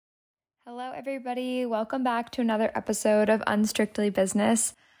Hello, everybody. Welcome back to another episode of Unstrictly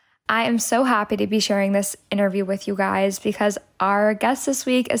Business. I am so happy to be sharing this interview with you guys because our guest this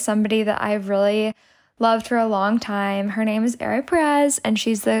week is somebody that I've really loved for a long time. Her name is Aire Perez, and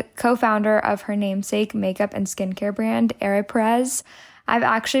she's the co-founder of her namesake makeup and skincare brand, Aire Perez. I've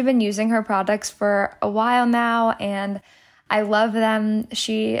actually been using her products for a while now, and I love them.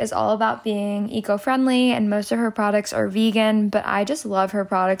 She is all about being eco-friendly, and most of her products are vegan, but I just love her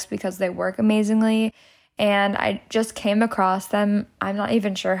products because they work amazingly, and I just came across them. I'm not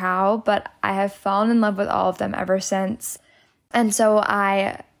even sure how, but I have fallen in love with all of them ever since. And so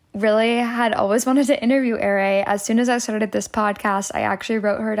I really had always wanted to interview Aire. As soon as I started this podcast, I actually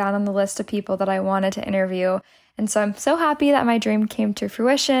wrote her down on the list of people that I wanted to interview. And so I'm so happy that my dream came to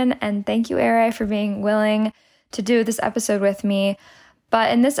fruition, and thank you, Aire, for being willing to do this episode with me.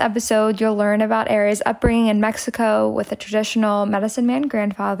 But in this episode, you'll learn about Aire's upbringing in Mexico with a traditional medicine man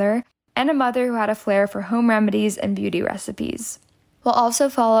grandfather and a mother who had a flair for home remedies and beauty recipes. We'll also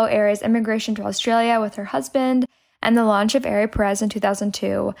follow Aire's immigration to Australia with her husband and the launch of Aire Perez in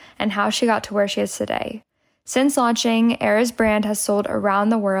 2002 and how she got to where she is today. Since launching, Aire's brand has sold around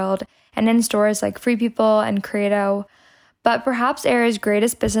the world and in stores like Free People and Credo. But perhaps Aire's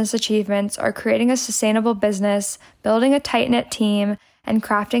greatest business achievements are creating a sustainable business, building a tight-knit team, and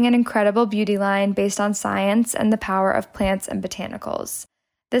crafting an incredible beauty line based on science and the power of plants and botanicals.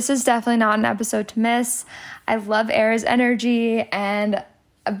 This is definitely not an episode to miss. I love Aire's energy, and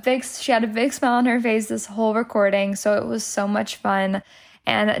she had a big smile on her face this whole recording, so it was so much fun.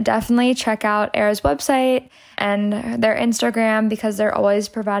 And definitely check out Aire's website and their Instagram because they're always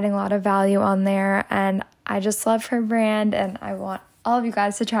providing a lot of value on there. And I just love her brand, and I want all of you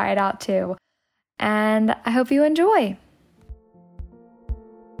guys to try it out too. And I hope you enjoy.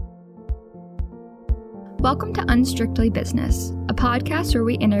 Welcome to Unstrictly Business, a podcast where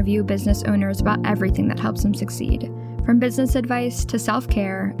we interview business owners about everything that helps them succeed, from business advice to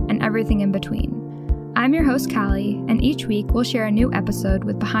self-care and everything in between. I'm your host, Callie, and each week we'll share a new episode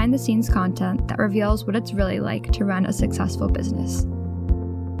with behind-the-scenes content that reveals what it's really like to run a successful business.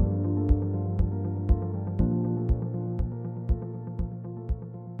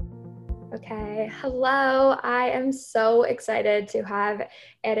 Okay, hello. I am so excited to have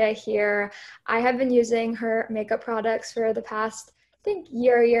Aire here. I have been using her makeup products for the past,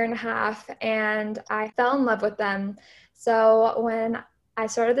 year and a half, and I fell in love with them. So when I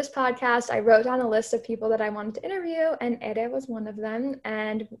started this podcast, I wrote down a list of people that I wanted to interview, and Aire was one of them.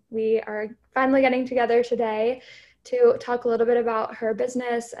 And we are finally getting together today to talk a little bit about her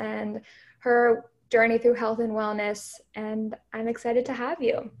business and her journey through health and wellness. And I'm excited to have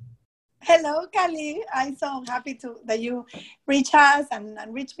you. Hello, Callie. I'm so happy that you reach us and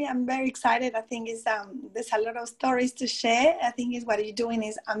reach me. I'm very excited. I think there's a lot of stories to share. I think what you're doing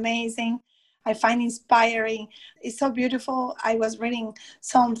is amazing. I find inspiring. It's so beautiful. I was reading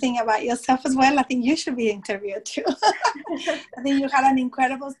something about yourself as well. I think you should be interviewed too. I think you had an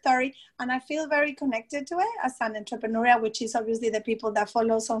incredible story, and I feel very connected to it as an entrepreneur, which is obviously the people that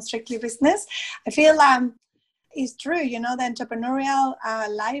follow Strictly Business. I feel it's true, the entrepreneurial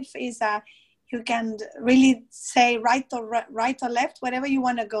life is you can really say right or left, wherever you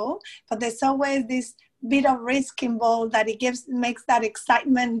want to go, but there's always this bit of risk involved that makes that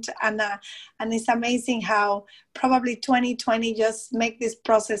excitement, and it's amazing how probably 2020 just make this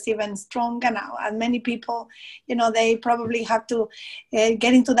process even stronger now. And many people, they probably have to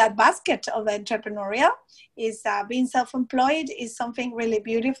get into that basket of entrepreneurial. Is being self-employed is something really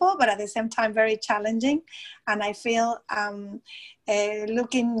beautiful, but at the same time very challenging. And I feel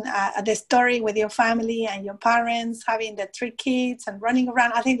looking at the story with your family and your parents having the 3 kids and running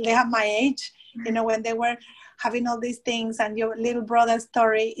around, I think they have my age, when they were having all these things, and your little brother's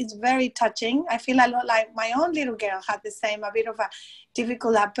story is very touching. I feel a lot like my own little girl had the same, a bit of a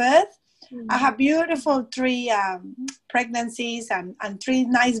difficult at birth. Mm-hmm. I have beautiful 3 pregnancies and 3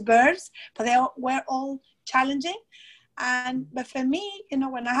 nice births, but they were all challenging. But for me,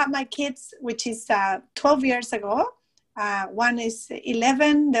 when I had my kids, which is 12 years ago, one is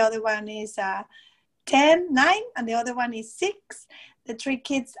 11, the other one is 10, 9, and the other one is 6. The 3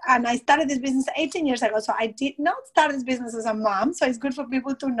 kids, and I started this business 18 years ago. So I did not start this business as a mom. So it's good for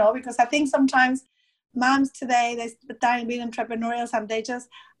people to know, because I think sometimes moms today, they start being entrepreneurials and they just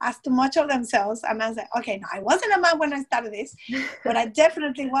ask too much of themselves. And I said, okay, no, I wasn't a mom when I started this, but I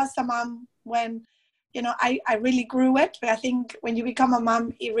definitely was a mom when, I really grew it. But I think when you become a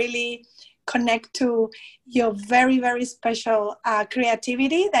mom, it really connect to your very, very special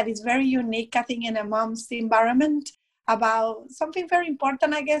creativity that is very unique, I think, in a mom's environment. about something very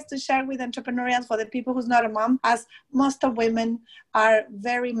important, I guess, to share with entrepreneurs for the people who's not a mom, as most of women are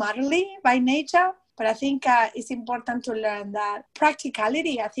very motherly by nature. But I think it's important to learn that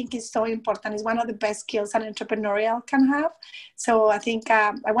practicality, I think, is so important. It's one of the best skills an entrepreneurial can have. So I think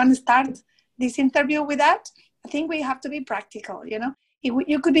I want to start this interview with that. I think we have to be practical, you know.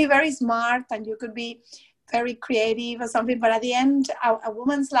 You could be very smart and you could be very creative or something, but at the end, a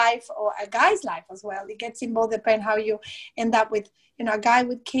woman's life or a guy's life as well, it gets involved, depending how you end up with, you know, a guy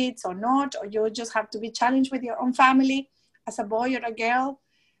with kids or not, or you just have to be challenged with your own family as a boy or a girl.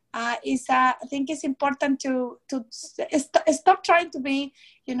 I think it's important to stop trying to be,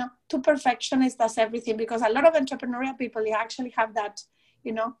 you know, too perfectionist as everything, because a lot of entrepreneurial people, they actually have that,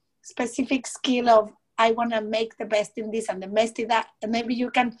 you know, specific skill of, I want to make the best in this and the best in that. And maybe you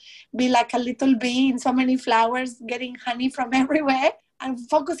can be like a little bee in so many flowers, getting honey from everywhere, and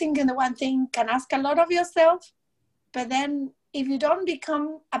focusing on the one thing can ask a lot of yourself. But then if you don't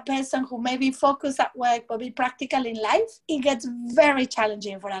become a person who maybe focus at work but be practical in life, it gets very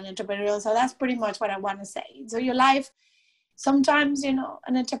challenging for an entrepreneur. So that's pretty much what I want to say. So your life, sometimes, you know,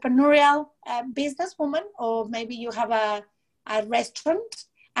 an entrepreneurial businesswoman, or maybe you have a restaurant,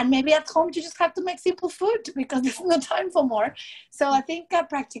 and maybe at home you just have to make simple food because there's no time for more. So I think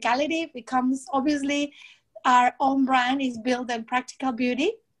practicality becomes, obviously, our own brand is built on practical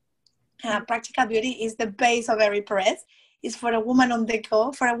beauty. Practical beauty is the base of every press. It's for a woman on the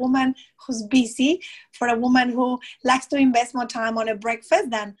go, for a woman who's busy, for a woman who likes to invest more time on a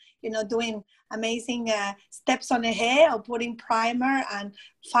breakfast than, you know, doing amazing steps on the hair or putting primer and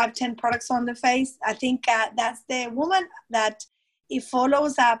 5-10 products on the face. I think that's the woman that it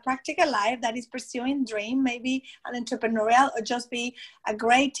follows a practical life, that is pursuing dream, maybe an entrepreneurial, or just be a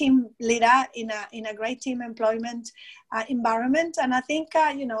great team leader in a great team employment environment. And I think,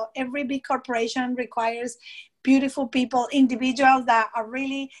 you know, every big corporation requires beautiful people, individuals that are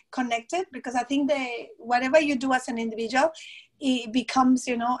really connected, because I think whatever you do as an individual, it becomes,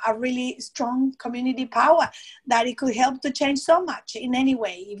 you know, a really strong community power that it could help to change so much in any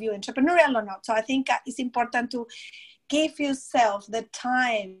way, if you're entrepreneurial or not. So I think it's important to give yourself the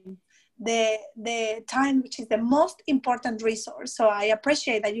time, the time, which is the most important resource. So I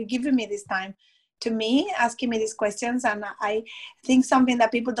appreciate that you're giving me this time to me, asking me these questions. And I think something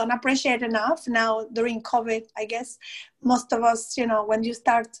that people don't appreciate enough now during COVID, I guess most of us, you know, when you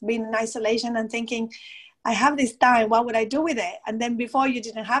start being in isolation and thinking, I have this time, what would I do with it? And then before, you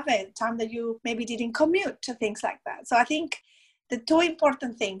didn't have it, time that you maybe didn't commute to things like that. So I think the two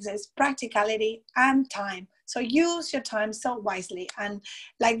important things is practicality and time. So use your time so wisely. And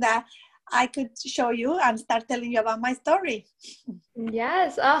like that, I could show you and start telling you about my story.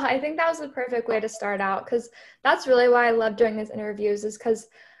 Yes. Oh, I think that was the perfect way to start out, because that's really why I love doing these interviews, is because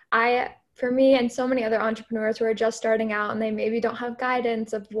for me and so many other entrepreneurs who are just starting out and they maybe don't have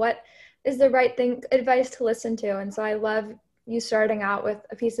guidance of what is the right advice to listen to. And so I love you starting out with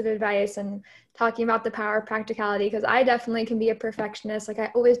a piece of advice and talking about the power of practicality, because I definitely can be a perfectionist. Like,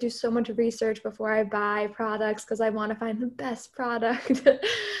 I always do so much research before I buy products because I want to find the best product.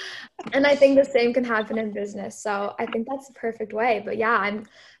 And I think the same can happen in business. So I think that's the perfect way. But yeah, I'm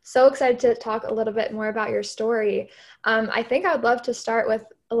so excited to talk a little bit more about your story. I think I would love to start with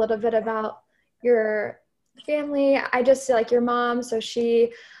a little bit about your family. I just like your mom. So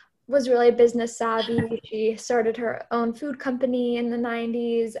she was really business savvy. She started her own food company in the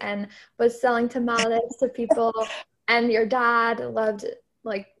 90s and was selling tamales to people. And your dad he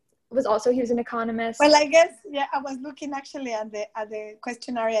was an economist. Well, I guess, yeah, I was looking actually at the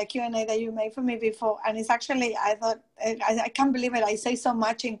questionnaire Q&A that you made for me before, and it's actually, I thought, I can't believe it. I say so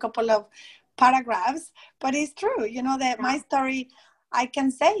much in a couple of paragraphs, but it's true. You know, that my story, I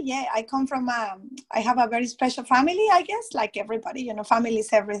can say, yeah, I come from I have a very special family, I guess, like everybody, you know, family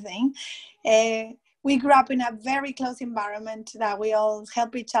is everything. We grew up in a very close environment that we all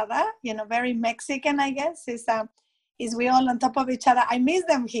help each other, you know, very Mexican, I guess, is we all on top of each other. I miss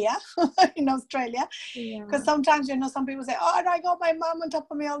them here in Australia, because sometimes, you know, some people say, oh, I got my mom on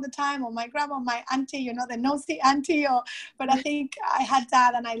top of me all the time, or my grandma, my auntie, you know, the nosy auntie, but I think I had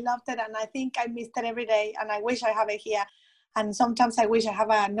that and I loved it, and I think I missed it every day, and I wish I have it here. And sometimes I wish I have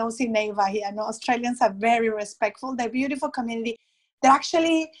a nosy neighbor here. No, Australians are very respectful. They're a beautiful community. They're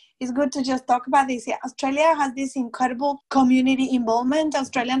actually, it's good to just talk about this here. Australia has this incredible community involvement.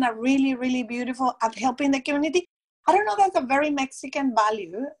 Australians are really, really beautiful at helping the community. I don't know, that's a very Mexican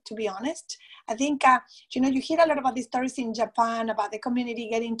value, to be honest. I think, you know, you hear a lot about these stories in Japan, about the community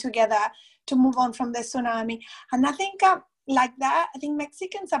getting together to move on from the tsunami. And I think like that, I think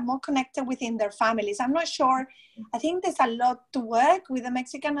Mexicans are more connected within their families. I'm not sure. I think there's a lot to work with the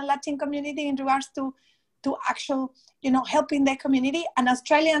Mexican and Latin community in regards to to actual, helping their community. And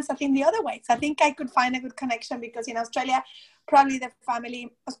Australians, I think the other way. So I think I could find a good connection, because in Australia, probably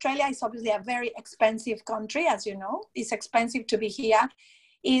Australia is obviously a very expensive country, as you know. It's expensive to be here.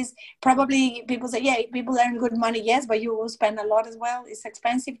 Is probably, people say, yeah, people earn good money, yes, but you will spend a lot as well. It's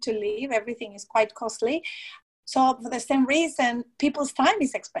expensive to live. Everything is quite costly. So for the same reason, people's time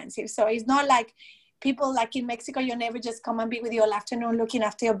is expensive. So it's not like people like in Mexico, you never just come and be with you all afternoon looking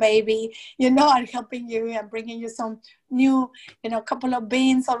after your baby, and helping you and bringing you some new, couple of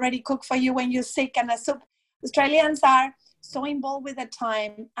beans already cooked for you when you're sick and a soup. Australians are so involved with the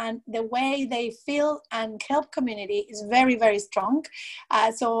time, and the way they feel and help community is very, very strong.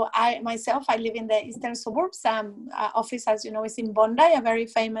 So I live in the eastern suburbs. Office, as you know, is in Bondi, a very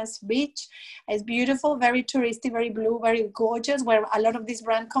famous beach. It's beautiful, very touristy, very blue, very gorgeous, where a lot of this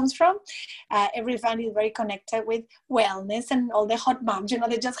brand comes from. Every family is very connected with wellness, and all the hot moms,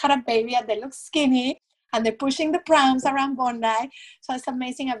 they just had a baby and they look skinny, and they're pushing the prams around Bondi. So it's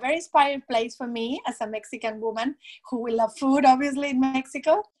amazing, a very inspired place for me as a Mexican woman who will love food, obviously, in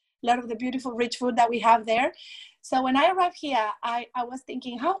Mexico. A lot of the beautiful, rich food that we have there. So when I arrived here, I was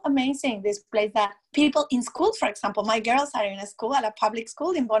thinking how amazing this place, that people in school, for example, my girls are in a school, at a public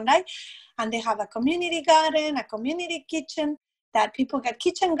school in Bondi, and they have a community garden, a community kitchen, that people get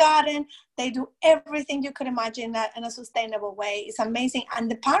kitchen garden. They do everything you could imagine in a sustainable way. It's amazing. And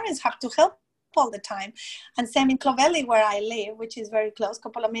the parents have to help all the time. And same in Clovelly, where I live, which is very close,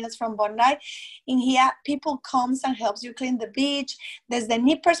 couple of minutes from Bondi. In here, people comes and helps you clean the beach. There's the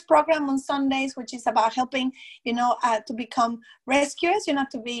Nippers program on Sundays, which is about helping, to become rescuers,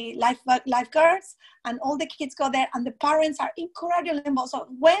 to be lifeguards. And all the kids go there, and the parents are incredibly involved. So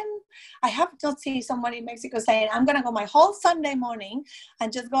when I have not seen someone in Mexico saying, I'm going to go my whole Sunday morning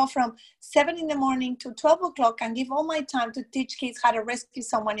and just go from 7 a.m. to 12 o'clock and give all my time to teach kids how to rescue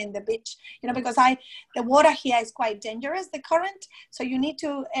someone in the beach, because the water here is quite dangerous, the current. So you need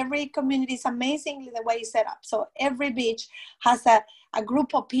to, every community is amazingly the way it's set up. So every beach has a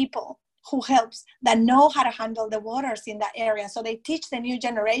group of people who helps, that know how to handle the waters in that area. So they teach the new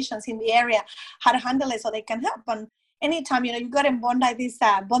generations in the area how to handle it, so they can help. And anytime, you got in Bondi, this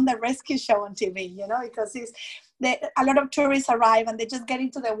Bondi Rescue Show on TV, because a lot of tourists arrive and they just get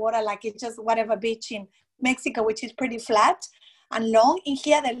into the water like it's just whatever beach in Mexico, which is pretty flat and long. In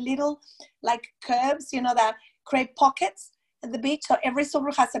here, the little like curves, that create pockets at the beach. So every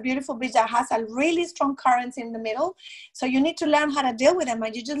suburb has a beautiful beach that has a really strong currents in the middle. So you need to learn how to deal with them.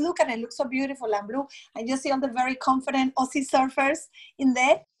 And you just look at it, it looks so beautiful and blue. And you see all the very confident Aussie surfers in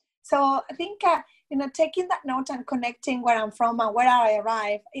there. So I think, taking that note and connecting where I'm from and where I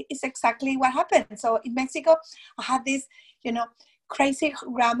arrive is exactly what happened. So in Mexico, I had this, crazy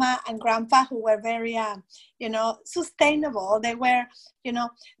grandma and grandpa who were very, sustainable. They were,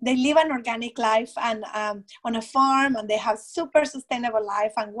 they live an organic life and on a farm, and they have super sustainable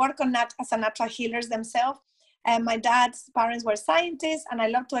life and work on that as a natural healers themselves. And my dad's parents were scientists, and I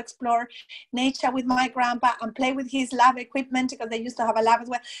love to explore nature with my grandpa and play with his lab equipment, because they used to have a lab as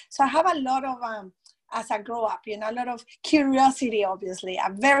well. So I have a lot of, as I grow up, a lot of curiosity, obviously.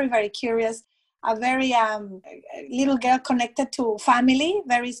 I'm very, very curious, a very little girl connected to family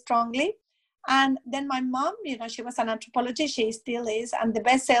very strongly. And then my mom, she was an anthropologist, she still is, and the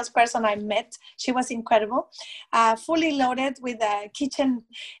best salesperson I met. She was incredible, fully loaded with kitchen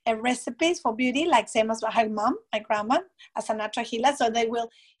recipes for beauty, like same as her mom, my grandma, as a natural healer. So they will,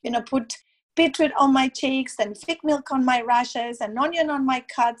 put beetroot on my cheeks and fig milk on my rashes and onion on my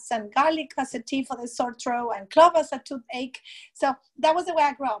cuts and garlic as a tea for the sore throat and clove as a toothache. So that was the way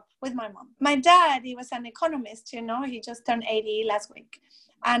I grew up with my mom. My dad, he was an economist, he just turned 80 last week.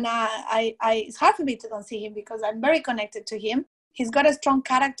 And it's hard for me to don't see him, because I'm very connected to him. He's got a strong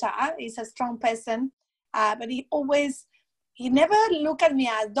character. He's a strong person. But he never looked at me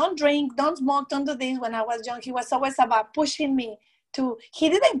as, don't drink, don't smoke, don't do this. When I was young, he was always about pushing me he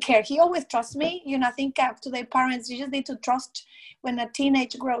didn't care. He always trusts me. I think to their parents, you just need to trust when a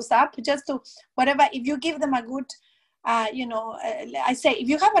teenage grows up, just to whatever, if you give them a good, I say, if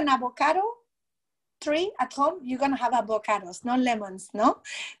you have an avocado tree at home, you're going to have avocados, not lemons, no?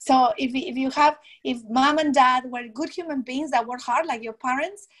 So if mom and dad were good human beings that work hard, like your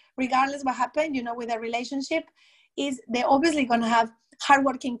parents, regardless what happened, with a relationship, they're obviously going to have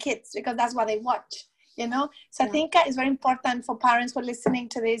hardworking kids, because that's what they watch. So I think it's very important for parents who are listening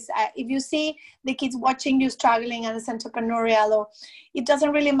to this. If you see the kids watching you struggling and it's entrepreneurial, or it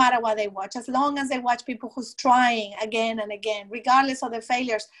doesn't really matter what they watch, as long as they watch people who's trying again and again, regardless of the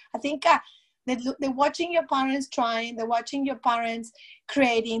failures. I think they're watching your parents trying, they're watching your parents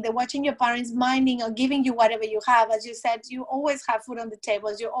creating, they're watching your parents minding or giving you whatever you have. As you said, you always have food on the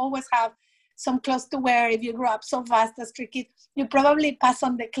tables, you always have some clothes to wear. If you grow up so fast as three kids, you probably pass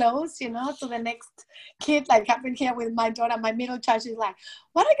on the clothes, to the next kid. Like happened here with my daughter, my middle child. She's like,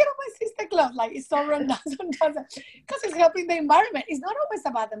 "What I get on my sister clothes?" Like it's so run down sometimes because it's helping the environment. It's not always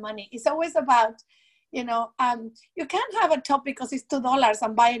about the money. It's always about, you can't have a top because it's $2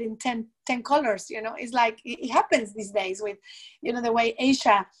 and buy it in 10 colors. It's like it happens these days with, the way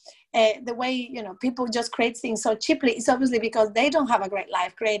Asia. The way, people just create things so cheaply. It's obviously because they don't have a great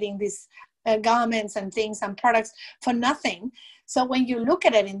life creating these garments and things and products for nothing. So when you look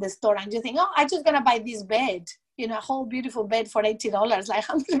at it in the store and you think, oh, I'm just going to buy this bed, a whole beautiful bed for $80, like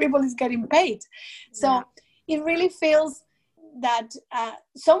how many people is getting paid? So it really feels that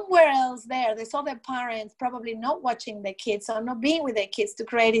somewhere else there, they saw their parents probably not watching their kids or not being with their kids to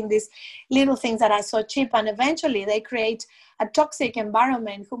creating these little things that are so cheap. And eventually they create a toxic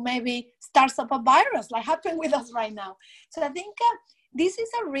environment who maybe starts up a virus like happened with us right now. So I think this is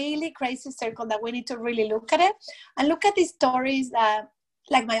a really crazy circle that we need to really look at it and look at these stories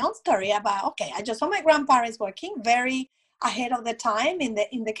like my own story about, okay, I just saw my grandparents working very ahead of the time. In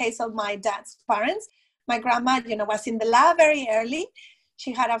the case of my dad's parents, my grandma, was in the lab very early.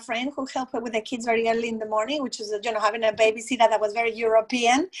 She had a friend who helped her with the kids very early in the morning, which is, having a babysitter that was very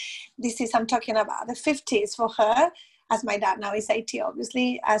European. I'm talking about the 50s for her, as my dad now is 80,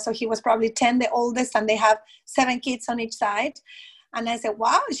 obviously. So he was probably 10, the oldest, and they have 7 kids on each side. And I said,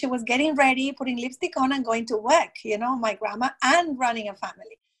 wow, she was getting ready, putting lipstick on and going to work, my grandma, and running a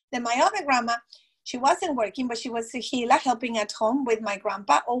family. Then my other grandma, she wasn't working, but she was a healer, helping at home with my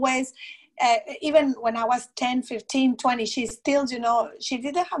grandpa, always. Even when I was 10, 15, 20, she still, she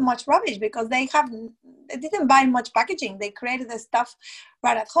didn't have much rubbish because they didn't buy much packaging. They created the stuff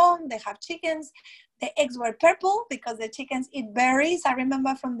right at home. They have chickens. The eggs were purple because the chickens eat berries. I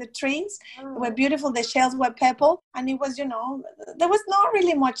remember from the trees. They were beautiful. The shells were purple. And it was, there was not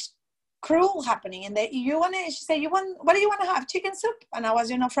really much cruel happening. And she said, what do you want to have? Chicken soup? And I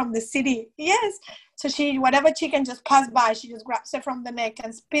was, from the city. Yes. So whatever chicken just passed by, she just grabs it from the neck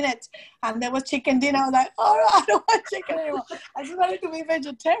and spin it. And there was chicken dinner. I was like, oh, I don't want chicken anymore. I just wanted to be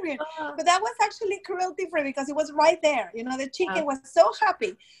vegetarian. But that was actually cruelty free because it was right there. The chicken was so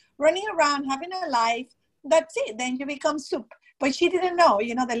happy, running around, having a life. That's it. Then you become soup. But she didn't know,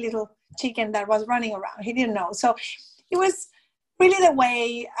 the little chicken that was running around. He didn't know. So it was really the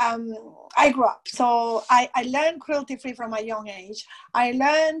way I grew up. So I learned cruelty free from a young age. I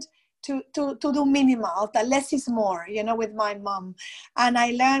learned to do minimal, that less is more, with my mom. And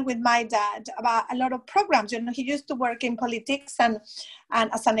I learned with my dad about a lot of programs. He used to work in politics and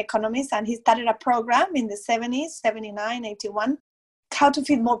as an economist, and he started a program in the 70s, 79, 81, how to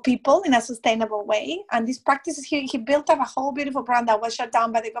feed more people in a sustainable way. And these practices, he built up a whole beautiful program that was shut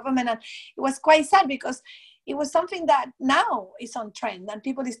down by the government. And it was quite sad because it was something that now is on trend and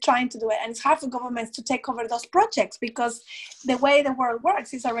people is trying to do it. And it's hard for governments to take over those projects because the way the world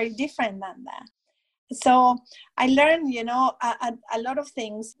works is already different than that. So I learned, a lot of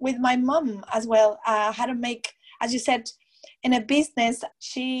things with my mom as well, how to make, as you said, in a business,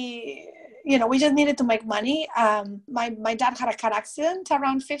 we just needed to make money. My dad had a car accident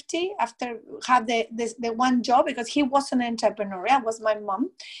around 50 after had the one job because he wasn't entrepreneurial. It was my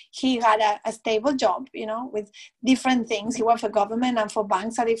mom. He had a stable job, with different things. He worked for government and for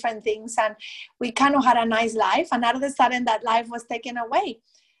banks and different things. And we kind of had a nice life. And all of a sudden that life was taken away.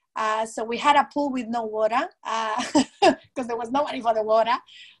 So we had a pool with no water because there was no money for the water.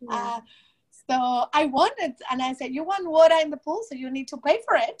 So I wanted, and I said, you want water in the pool, so you need to pay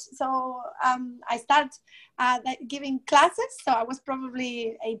for it. So I started giving classes. So I was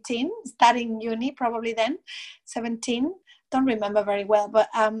probably 18, starting uni, probably then, 17. Don't remember very well, but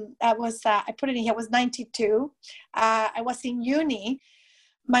I put it in here, I was 92. I was in uni.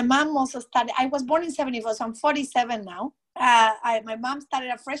 My mom also started, I was born in 74, so I'm 47 now. My mom started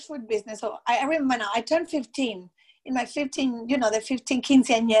a fresh food business. So I remember now, I turned 15. In my 15, the 15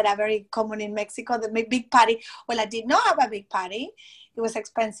 quinceañera, very common in Mexico, the big party. Well, I did not have a big party. It was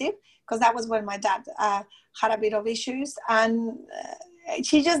expensive because that was when my dad had a bit of issues. And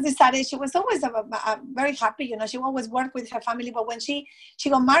she just decided, she was always very happy, she always worked with her family. But when she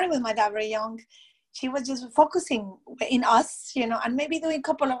got married with my dad very young, she was just focusing in us, and maybe doing a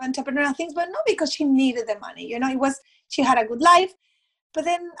couple of entrepreneurial things, but not because she needed the money. She had a good life. But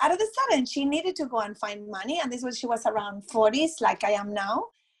then out of the sudden, she needed to go and find money. And this was, she was around 40s, like I am now.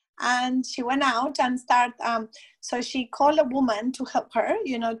 And she went out and so she called a woman to help her,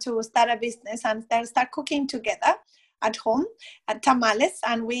 to start a business and start cooking together at home at tamales.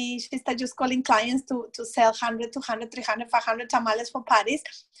 And she started just calling clients to sell 100, 200, 300, 500 tamales for parties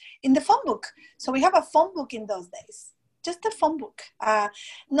in the phone book. So we have a phone book in those days. just a phone book,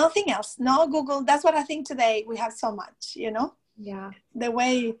 nothing else, no Google. That's what I think today we have so much, Yeah. The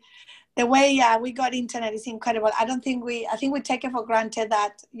way we got internet is incredible. I think we take it for granted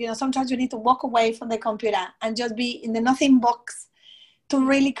that, sometimes we need to walk away from the computer and just be in the nothing box to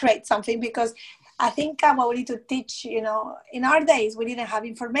really create something, because I think what we need to teach, in our days, we didn't have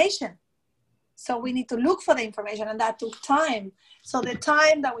information. So we need to look for the information, and that took time. So the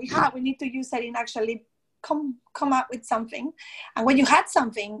time that we have, we need to use it in actually come up with something. And when you had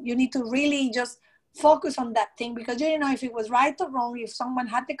something, you need to really just focus on that thing, because you didn't know if it was right or wrong, if someone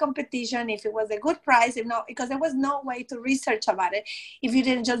had the competition, if it was a good price, if not, because there was no way to research about it if you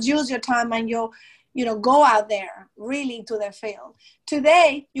didn't just use your time and go out there really to the field.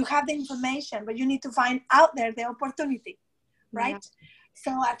 Today, you have the information, but you need to find out there the opportunity, right? Yeah.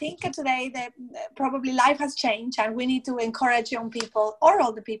 So I think today that probably life has changed, and we need to encourage young people, or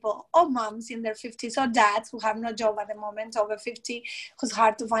older people, or moms in their 50s, or dads who have no job at the moment, over 50, who's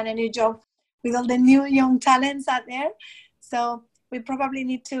hard to find a new job with all the new young talents out there. So we probably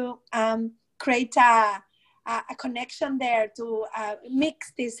need to create a connection there to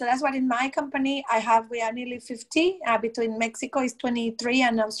mix this. So that's what in my company we are nearly 50, between Mexico is 23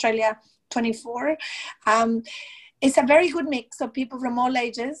 and Australia 24. It's a very good mix of people from all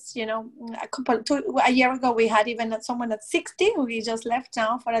ages. A year ago we had even someone at 60 who just left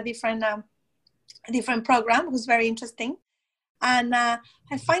now for a different program, who's very interesting. And I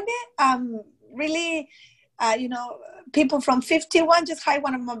find it really, people from 51, just hired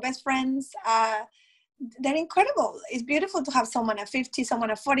one of my best friends. They're incredible. It's beautiful to have someone at 50,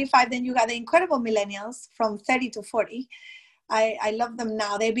 someone at 45. Then you got the incredible millennials from 30 to 40. I love them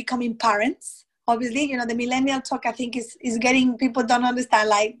now. They're becoming parents. Obviously, the millennial talk, I think, is getting, people don't understand.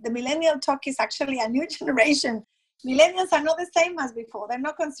 Like, the millennial talk is actually a new generation. Millennials are not the same as before. They're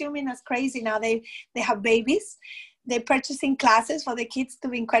not consuming as crazy now. They have babies. They're purchasing classes for the kids to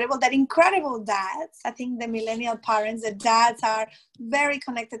be incredible. They're incredible dads. I think the millennial parents, the dads, are very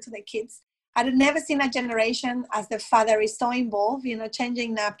connected to the kids. I've never seen a generation as the father is so involved,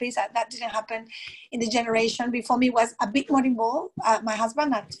 changing nappies. That didn't happen in the generation before me. Was a bit more involved. My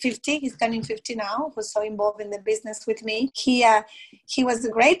husband at 50, he's turning 50 now, was so involved in the business with me. He was a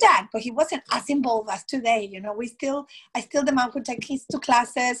great dad, but he wasn't as involved as today. I still the mom who take kids to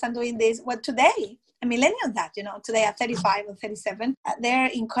classes and doing this. Well, today, a millennial dad, today at 35 or 37,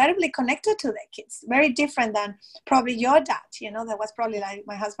 they're incredibly connected to their kids. Very different than probably your dad, that was probably like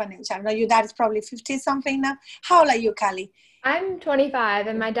my husband age. I know your dad is probably 50 something now. How old are you, Callie? I'm 25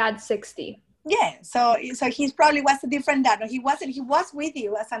 and my dad's 60. Yeah, so he's probably was a different dad. He wasn't. He was with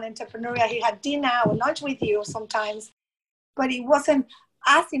you as an entrepreneur. He had dinner or lunch with you sometimes, but he wasn't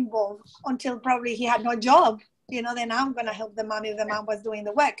as involved until probably he had no job. Then I'm going to help the mom if the mom was doing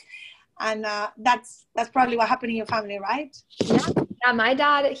the work. And that's probably what happened in your family, right? Yeah, my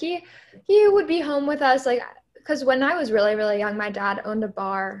dad, he would be home with us, like, because when I was really, really young, my dad owned a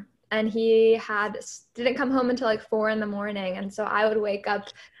bar, and he didn't come home until like 4 a.m. And so I would wake up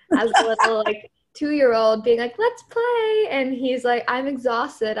as a little like 2-year-old being like, let's play. And he's like, I'm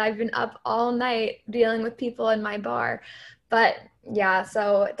exhausted. I've been up all night dealing with people in my bar. But yeah,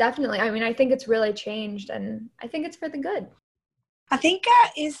 so definitely, I mean, I think it's really changed, and I think it's for the good. I think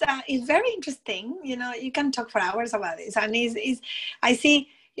it's very interesting. You can talk for hours about this. And I see,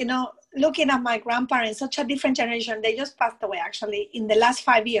 looking at my grandparents, such a different generation. They just passed away, actually, in the last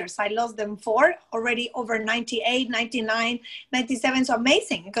 5 years. I lost them 4, already over 98, 99, 97. So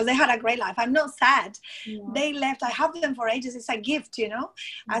amazing, because they had a great life. I'm not sad. Yeah. They left. I have them for ages. It's a gift,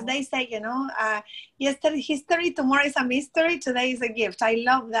 as they say, yesterday history, tomorrow is a mystery, today is a gift. I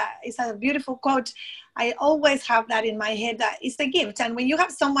love that. It's a beautiful quote. I always have that in my head, that it's a gift. And when you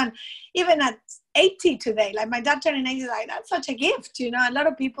have someone, even at 80 today, like my dad turning 80, like, that's such a gift. A lot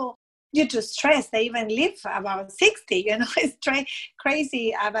of people, due to stress, they even live about 60, it's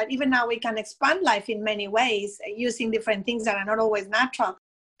crazy. But even now we can expand life in many ways using different things that are not always natural.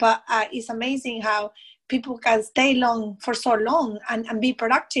 But it's amazing how people can stay long for so long and be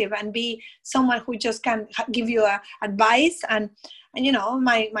productive and be someone who just can give you advice. And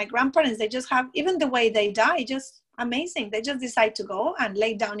my grandparents, they just have, even the way they die, just amazing. They just decide to go and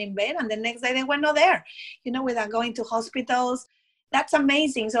lay down in bed, and the next day they were not there, without going to hospitals. That's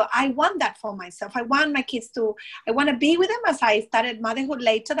amazing. So I want that for myself. I want my kids I want to be with them, as I started motherhood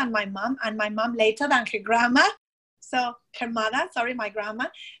later than my mom, and my mom later than her grandma. So my grandma.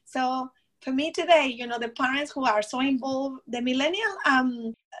 So for me today, the parents who are so involved, the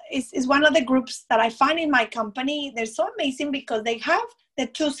millennial is one of the groups that I find in my company. They're so amazing because they have the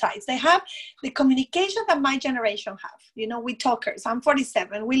two sides. They have the communication that my generation have. We talkers. I'm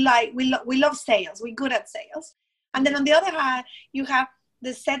 47. We love sales. We're good at sales. And then on the other hand, you have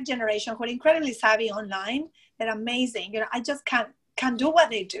the Z generation who are incredibly savvy online. They're amazing. I just can't do what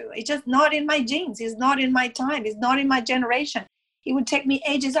they do. It's just not in my genes. It's not in my time. It's not in my generation. It would take me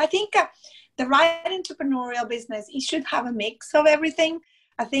ages. I think the right entrepreneurial business, it should have a mix of everything.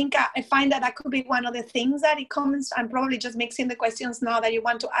 I think I find that could be one of the things that it comes. I'm probably just mixing the questions now that you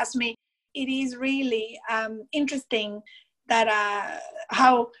want to ask me. It is really interesting that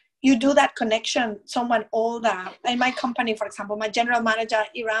how you do that connection. Someone older in my company, for example, my general manager,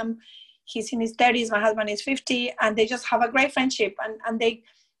 Iram, he's in his 30s, my husband is 50, and they just have a great friendship, and they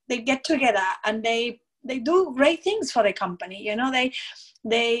get together and they do great things for the company.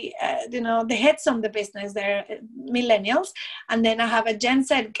 They heads on the business. They're millennials. And then I have a Gen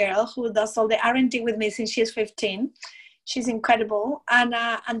Z girl who does all the R&D with me since she's 15. She's incredible. And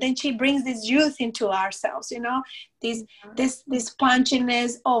then she brings this youth into ourselves, this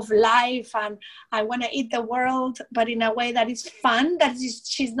punchiness of life. And I want to eat the world, but in a way that is fun,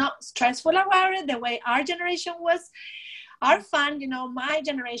 she's not stressful about it, the way our generation was. Our fun, my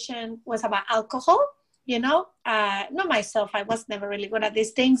generation was about alcohol. Not myself. I was never really good at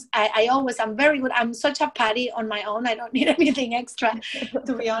these things. I'm very good. I'm such a party on my own. I don't need anything extra,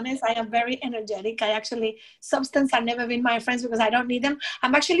 to be honest. I am very energetic. Substance have never been my friends because I don't need them.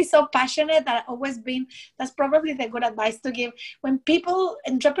 I'm actually so passionate that I've always been, that's probably the good advice to give. When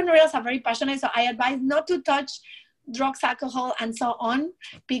entrepreneurs are very passionate, so I advise not to touch drugs, alcohol, and so on,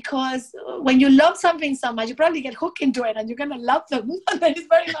 because when you love something so much, you probably get hooked into it and you're going to love them. And then it's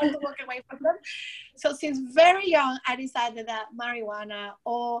very hard to walk away from them. So since very young, I decided that marijuana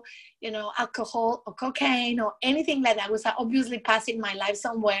or, alcohol or cocaine or anything like that was obviously passing my life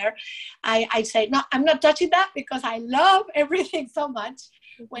somewhere. I say, no, I'm not touching that because I love everything so much.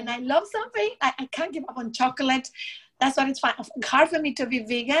 When I love something, I can't give up on chocolate. That's what it's fine. Hard for me to be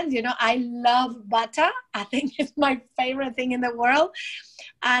vegan. I love butter. I think it's my favorite thing in the world.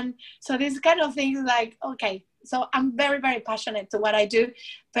 And so these kind of things like, okay, so I'm very, very passionate to what I do.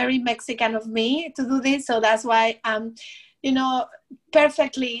 Very Mexican of me to do this. So that's why,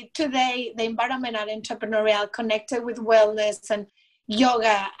 perfectly today, the environmental entrepreneurial connected with wellness and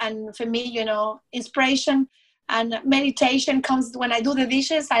yoga. And for me, inspiration and meditation comes when I do the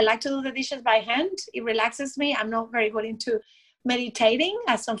dishes. I like to do the dishes by hand. It relaxes me. I'm not very good into meditating.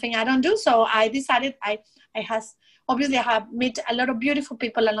 That's something I don't do. So I decided I have met a lot of beautiful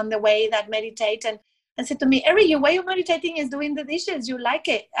people along the way that meditate and said to me, Eri, your way of meditating is doing the dishes. You like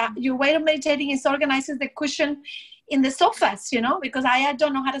it. Your way of meditating is organizing the cushion in the sofas, because I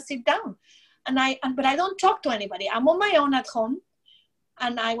don't know how to sit down. But I don't talk to anybody. I'm on my own at home.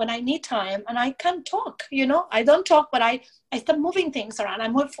 And when I need time, and I can talk, I don't talk, but I start moving things around. I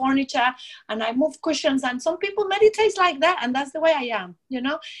move furniture and I move cushions, and some people meditate like that. And that's the way I am,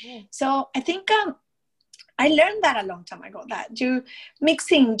 Yeah. So I think I learned that a long time ago, that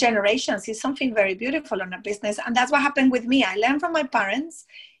mixing generations is something very beautiful in a business. And that's what happened with me. I learned from my parents,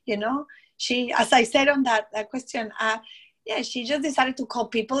 she, as I said on that question, she just decided to call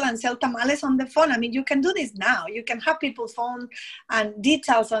people and sell tamales on the phone. I mean, you can do this now. You can have people phone and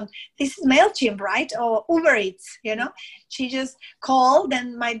details on, this is MailChimp, right? Or Uber Eats, She just called,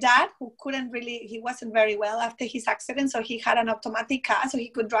 and my dad, who he wasn't very well after his accident, so he had an automatic car so he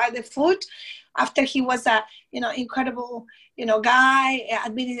could drive the food. After he was a, incredible, guy,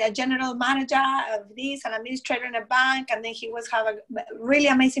 a general manager of this, an administrator in a bank, and then he have a really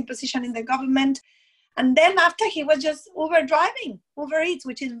amazing position in the government. And then after, he was just Uber Eats,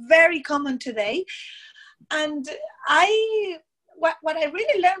 which is very common today. And what I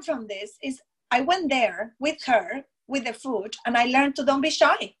really learned from this is I went there with her, with the food, and I learned to don't be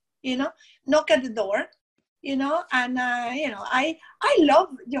shy, knock at the door, and, I love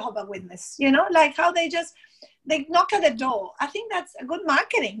Jehovah's Witness, like how they knock at the door. I think that's a good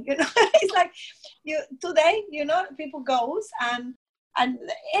marketing, It's like today, people goes and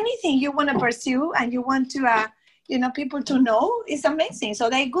anything you want to pursue and you want to, people to know is amazing. So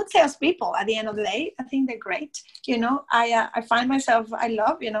they're good salespeople at the end of the day. I think they're great. I find myself, I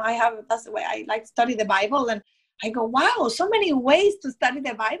love, that's the way I like to study the Bible. And I go, wow, so many ways to study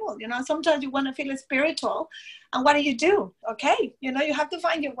the Bible. Sometimes you want to feel spiritual. And what do? Okay, you have to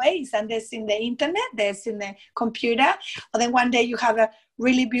find your ways. And there's in the internet, there's in the computer. Or then one day you have a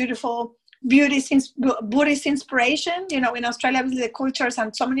really beautiful Buddhist inspiration, in Australia, with the cultures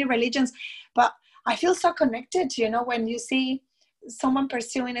and so many religions, but I feel so connected, when you see someone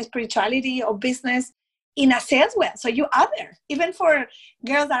pursuing a spirituality or business in a sales way. So you are there, even for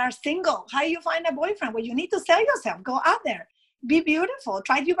girls that are single. How you find a boyfriend? Well, you need to sell yourself, go out there, be beautiful,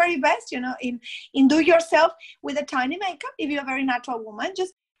 try your very best, in do yourself with a tiny makeup. If you're a very natural woman,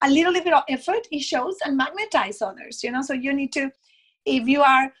 just a little bit of effort, it shows and magnetize others, so you need to, if you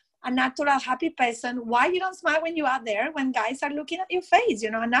are a natural happy person, why you don't smile when you are there, when guys are looking at your face,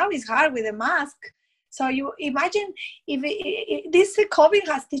 and now it's hard with a mask. So you imagine if this COVID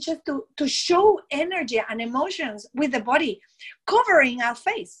has teach us to show energy and emotions with the body, covering our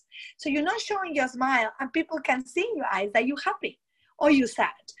face. So you're not showing your smile and people can see in your eyes that you're happy or you're sad.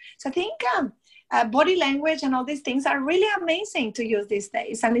 So I think body language and all these things are really amazing to use these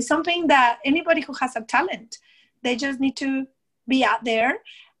days. And it's something that anybody who has a talent, they just need to be out there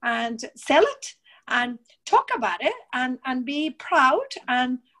and sell it and talk about it and be proud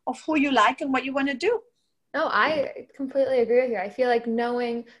and of who you like and what you want to do. No, I completely agree with you. I feel like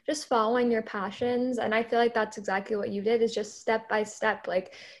knowing, just following your passions, and I feel like that's exactly what you did, is just step by step.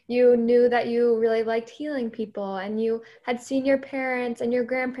 Like, you knew that you really liked healing people, and you had seen your parents and your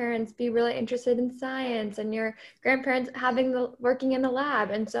grandparents be really interested in science, and your grandparents working in the lab.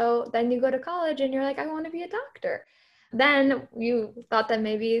 And so then you go to college and you're like, I want to be a doctor. Then you thought that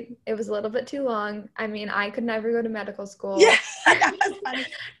maybe it was a little bit too long. I mean, I could never go to medical school. Yeah, that was funny.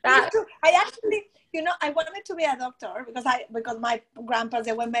 I actually, I wanted to be a doctor because my grandpas,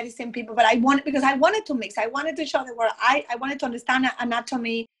 they were medicine people, but I wanted to mix. I wanted to show the world. I wanted to understand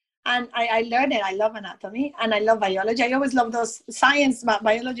anatomy, and I learned it. I love anatomy and I love biology. I always love those science,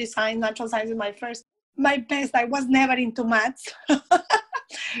 biology, science, natural science is my best. I was never into maths.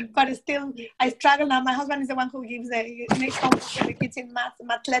 But still, I struggle now. My husband is the one who makes homework for the kids in math,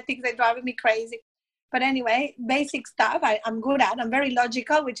 athletics. They drive me crazy. But anyway, basic stuff I'm good at. I'm very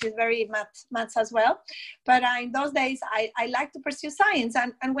logical, which is very maths as well. But in those days, I like to pursue science.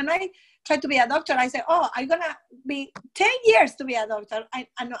 And when I tried to be a doctor, I said, I'm going to be 10 years to be a doctor. I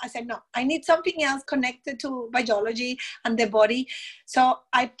said, no, I need something else connected to biology and the body. So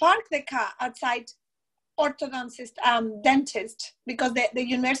I parked the car outside orthodontist, dentist, because the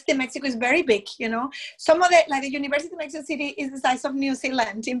University of Mexico is very big, Some of the University of Mexico City is the size of New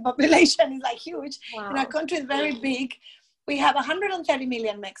Zealand in population, is like huge. Wow. And our country is very big. We have 130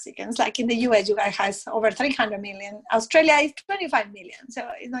 million Mexicans, like in the US, you guys has over 300 million. Australia is 25 million. So,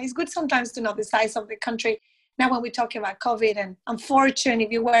 it's good sometimes to know the size of the country. Now, when we talk about COVID, and unfortunately,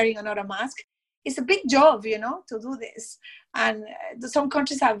 if you're wearing another mask, it's a big job, to do this. And some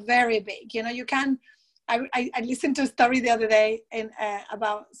countries are very big, you can. I listened to a story the other day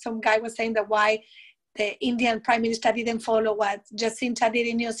about some guy was saying that why the Indian Prime Minister didn't follow what Jacinta did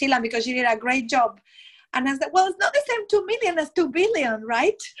in New Zealand, because she did a great job. And I said, well, it's not the same 2 million as 2 billion,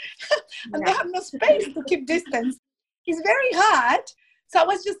 right? And they have no space to keep distance. It's very hard. So I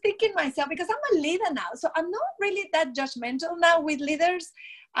was just thinking myself, because I'm a leader now, so I'm not really that judgmental now with leaders.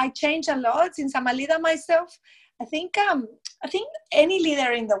 I change a lot since I'm a leader myself. I think any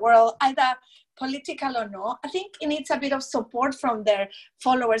leader in the world, either political or no, I think it needs a bit of support from their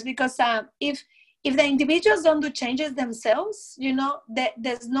followers, because if the individuals don't do changes themselves,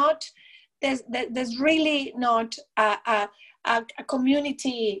 there's really not a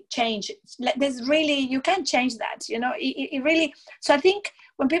community change. There's really, you can't change that, it really. So I think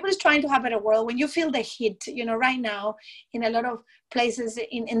when people is trying to have a better world, when you feel the heat, right now in a lot of places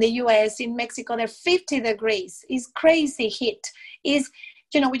in the US, in Mexico, they're 50 degrees. It's crazy heat.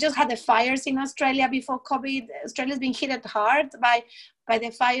 We just had the fires in Australia before COVID. Australia's been hit hard by the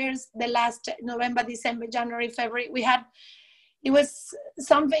fires the last November, December, January, February. It was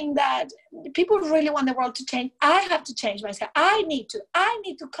something that people really want the world to change. I have to change myself. I need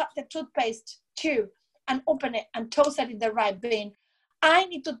to cut the toothpaste tube and open it and toss it in the right bin. I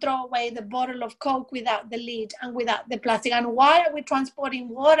need to throw away the bottle of Coke without the lid and without the plastic. And why are we transporting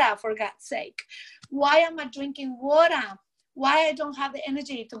water, for God's sake? Why am I drinking water? Why I don't have the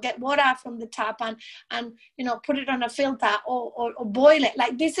energy to get water from the tap and put it on a filter or boil it.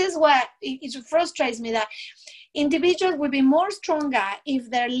 Like, this is what it frustrates me, that individuals will be more stronger if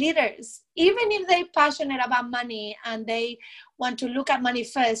their leaders, even if they're passionate about money and they want to look at money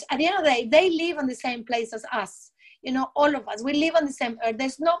first, at the end of the day, they live on the same place as us. All of us, we live on the same earth.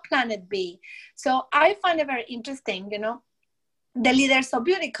 There's no planet B. So I find it very interesting, the leaders of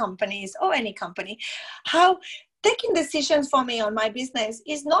beauty companies or any company, how taking decisions for me on my business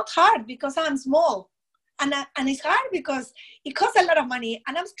is not hard because I'm small. And it's hard because it costs a lot of money.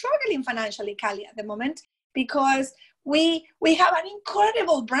 And I'm struggling financially, Callie, at the moment, because we have an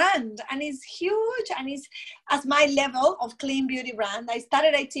incredible brand and it's huge and it's at my level of clean beauty brand. I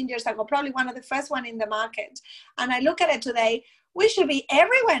started 18 years ago, probably one of the first one in the market. And I look at it today, we should be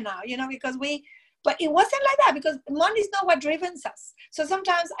everywhere now, because but it wasn't like that, because money is not what drives us. So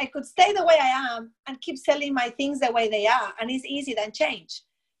sometimes I could stay the way I am and keep selling my things the way they are. And it's easy than change.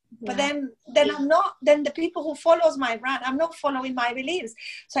 But then I'm not, then the people who follows my brand, I'm not following my beliefs.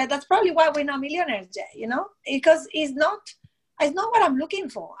 So that's probably why we're not millionaires yet, you know, because it's not what I'm looking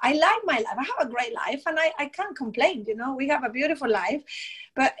for. I like my life. I have a great life and I can't complain, you know, we have a beautiful life,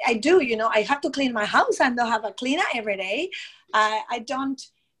 but I do, you know, I have to clean my house and don't have a cleaner every day. I don't,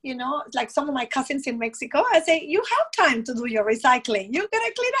 you know, like some of my cousins in Mexico, I say, you have time to do your recycling. You're going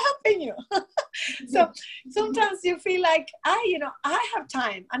to clean helping you. So sometimes you feel like I have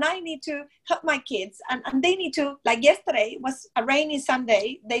time and I need to help my kids and they need to, like yesterday was a rainy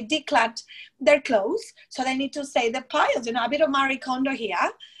Sunday. They declutter their clothes. So they need to say the piles, you know, a bit of Marie Kondo here.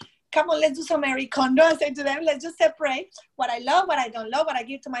 Come on, let's do some Marie Kondo. I say to them, let's just separate what I love, what I don't love, what I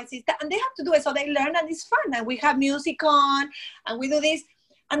give to my sister. And they have to do it. So they learn and it's fun. And we have music on and we do this.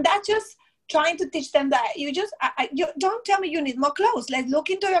 And that's just trying to teach them that you just, you don't tell me you need more clothes. Let's look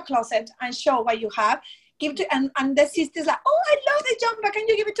into your closet and show what you have. Give to, and the sister's like, oh, I love the jumper. Can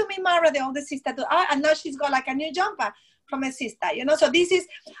you give it to me, Mara, the older sister? And now she's got like a new jumper from a sister, you know? So this is,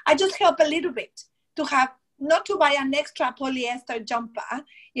 I just help a little bit to have, not to buy an extra polyester jumper,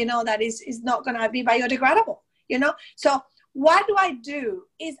 you know, that is not going to be biodegradable, you know? So what do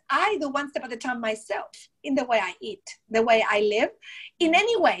is I do one step at a time myself in the way I eat, the way I live. In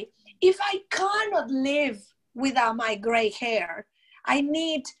any way, if I cannot live without my gray hair, I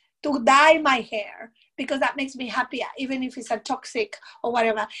need to dye my hair because that makes me happier, even if it's a toxic or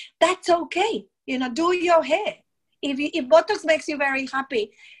whatever. That's okay. You know, do your hair. If Botox makes you very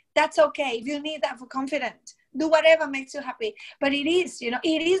happy, that's okay. If you need that for confidence, do whatever makes you happy. But it is, you know,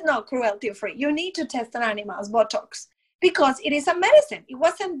 it is not cruelty free. You need to test on animals, Botox, because it is a medicine. It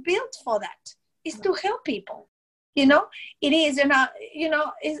wasn't built for that. It's to help people. You know, it is,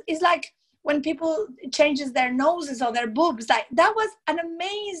 it's like when people changes their noses or their boobs, like that was an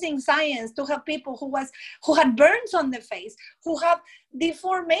amazing science to help people who had burns on the face, who have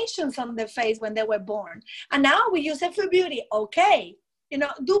deformations on the face when they were born. And now we use it for beauty. Okay, you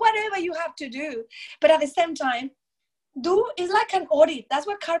know, do whatever you have to do. But at the same time, it's like an audit. That's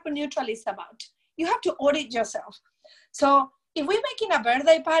what carbon neutral is about. You have to audit yourself. So if we're making a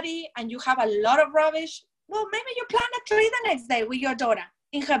birthday party and you have a lot of rubbish, well, maybe you plan a tree the next day with your daughter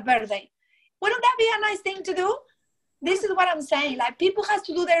in her birthday. Wouldn't that be a nice thing to do? This is what I'm saying. Like, people have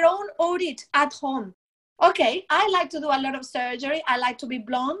to do their own audit at home. Okay, I like to do a lot of surgery. I like to be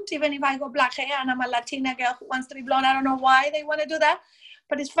blonde, even if I got black hair and I'm a Latina girl who wants to be blonde. I don't know why they want to do that.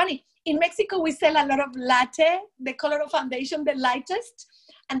 But it's funny. In Mexico, we sell a lot of latte, the color of foundation, the lightest.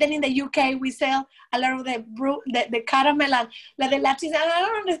 And then in the UK, we sell a lot of the caramel and the Latin. And I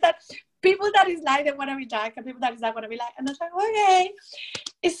don't understand. People that is light, they want to be dark, and people that is dark want to be light. And I was like, okay,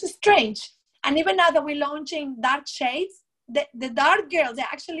 it's strange. And even now that we're launching dark shades, the dark girls, they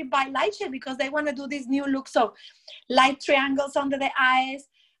actually buy light shade because they want to do these new looks of light triangles under the eyes.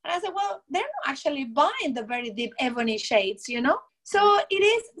 And I said, well, they're not actually buying the very deep ebony shades, you know? So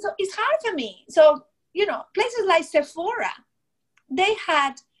it's hard for me. So, you know, places like Sephora, they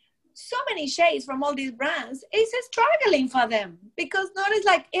had so many shades from all these brands. It's struggling for them because not it's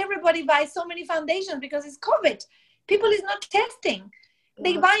like everybody buys so many foundations because it's COVID. People is not testing.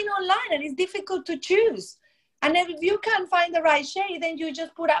 They buying online and it's difficult to choose. And if you can't find the right shade, then you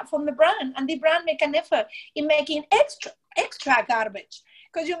just put out from the brand, and the brand make an effort in making extra garbage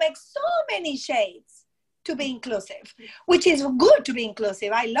because you make so many shades to be inclusive, which is good to be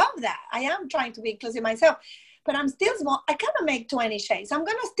inclusive. I love that. I am trying to be inclusive myself. But I'm still small. I cannot make 20 shades. I'm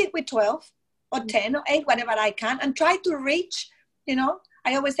going to stick with 12 or 10 or 8, whatever I can, and try to reach, you know,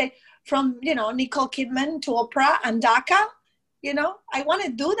 I always say from, you know, Nicole Kidman to Oprah and DACA, you know, I want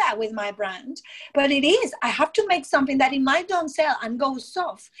to do that with my brand. But I have to make something that it might don't sell and go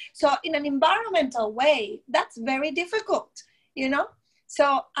soft. So in an environmental way, that's very difficult, you know.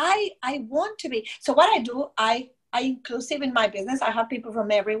 So I want to be. So what I do, I inclusive in my business. I have people from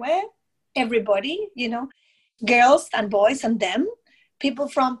everywhere, everybody, you know. Girls and boys and them, people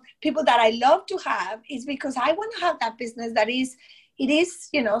that I love to have, is because I want to have that business that is,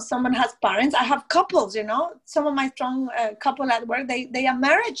 you know, someone has parents. I have couples, you know, some of my strong couple at work, they are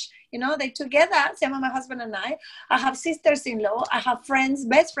married, you know, they together, same with my husband and I have sisters-in-law, I have friends,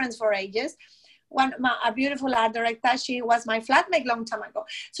 best friends for ages. A beautiful art director, she was my flatmate long time ago.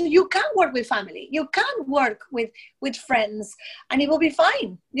 So you can work with family, you can work with friends, and it will be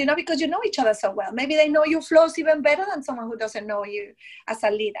fine, you know, because you know each other so well. Maybe they know your flaws even better than someone who doesn't know you as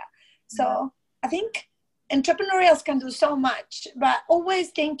a leader. So I think entrepreneurials can do so much, but always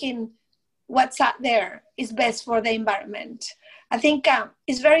thinking what's out there is best for the environment. I think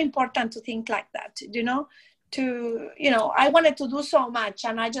it's very important to think like that, you know. I wanted to do so much,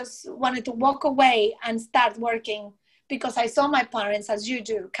 and I just wanted to walk away and start working because I saw my parents, as you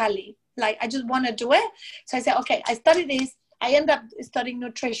do, Kali. Like, I just want to do it. So I said, okay, I study this. I end up studying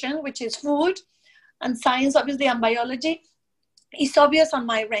nutrition, which is food and science, obviously, and biology. It's obvious on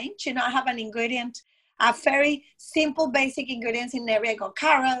my range. You know, I have an ingredient, a very simple, basic ingredients in every. I got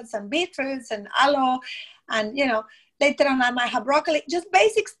carrots and beetroots and aloe, and, you know, later on I might have broccoli. Just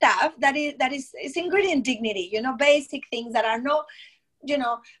basic stuff that is ingredient dignity. You know, basic things that are not, you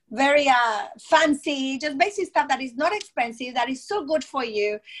know, very fancy, just basic stuff that is not expensive, that is so good for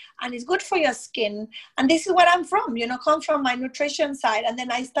you and is good for your skin. And this is where I'm from, you know, come from my nutrition side. And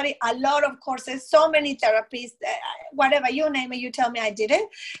then I study a lot of courses, so many therapies, whatever, you name it, you tell me, I did it.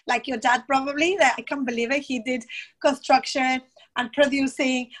 Like your dad probably, that I can't believe it. He did construction and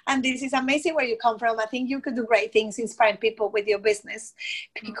producing, and this is amazing where you come from. I think you could do great things, inspiring people with your business,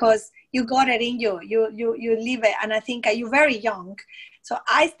 because you got it in you, you live it. And I think you're very young. So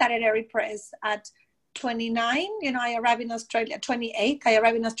I started Aeropress at 29. You know, I arrived in Australia 28. I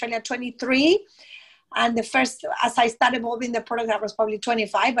arrived in Australia 23. And the first, as I started moving the product, I was probably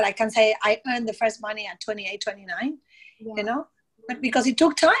 25. But I can say I earned the first money at 28, 29, you know, but because it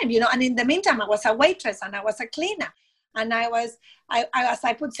took time, you know. And in the meantime, I was a waitress and I was a cleaner. And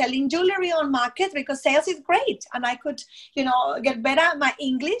I put selling jewelry on market because sales is great. And I could, you know, get better at my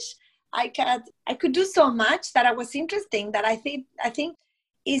English. I could do so much that I was interesting, that I think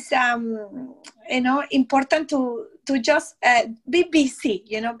is, you know, important to just be busy,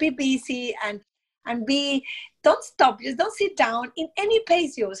 you know, be busy and don't stop, just don't sit down in any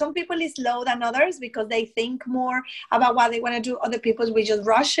pace. Some people is slow than others because they think more about what they want to do. Other people, we just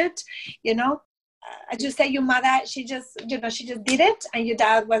rush it, you know. I just say your mother, she just did it, and your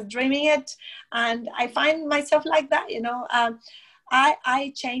dad was dreaming it. And I find myself like that, you know.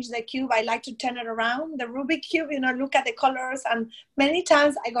 I change the cube. I like to turn it around. The Rubik cube, you know, look at the colors. And many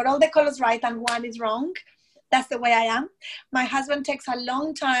times I got all the colors right and one is wrong. That's the way I am. My husband takes a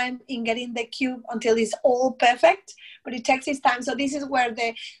long time in getting the cube until it's all perfect, but it takes his time. So this is where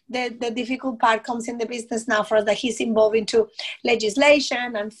the difficult part comes in the business now for us, that he's involved into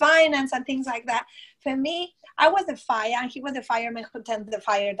legislation and finance and things like that. For me, I was the fire, and he was the fireman who turned the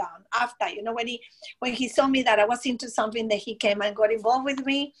fire down after, you know, when he saw me that I was into something, that he came and got involved with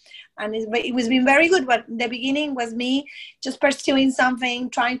me. And it was been very good. But the beginning was me just pursuing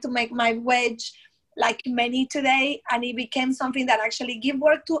something, trying to make my wedge like many today. And it became something that actually give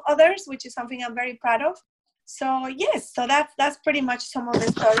work to others, which is something I'm very proud of. So yes, so that's pretty much some of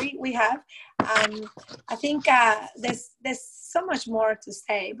the story we have. I think there's so much more to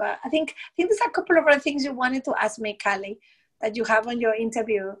say, but I think there's a couple of other things you wanted to ask me, Kali, that you have on your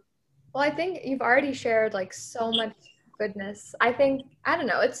interview. Well, I think you've already shared like so much goodness. I don't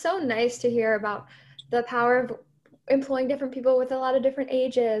know, it's so nice to hear about the power of employing different people with a lot of different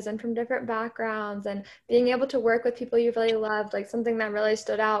ages and from different backgrounds, and being able to work with people you've really loved. Like, something that really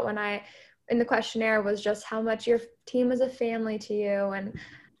stood out in the questionnaire was just how much your team is a family to you, and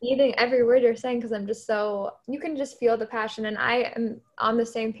needing every word you're saying, because you can just feel the passion. And I am on the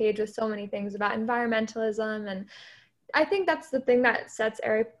same page with so many things about environmentalism. And I think that's the thing that sets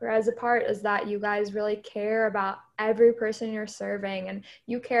Aeropress apart, is that you guys really care about every person you're serving, and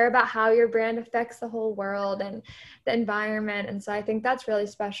you care about how your brand affects the whole world and the environment. And so I think that's really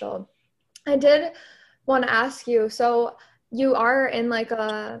special. I did want to ask you, so you are in like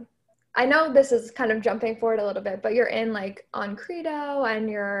I know this is kind of jumping forward a little bit, but you're in like on Credo, and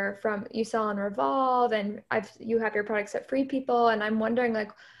you sell on Revolve, and you have your products at Free People. And I'm wondering,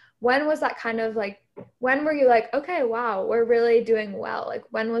 like, when was that kind of like, when were you like, okay, wow, we're really doing well? Like,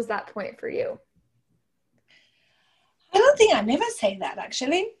 when was that point for you? I don't think I never say that,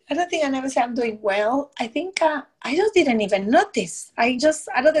 actually. I don't think I never say I'm doing well. I think I just didn't even notice.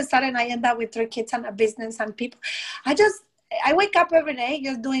 Out of the sudden, I end up with 3 kids and a business and people. I wake up every day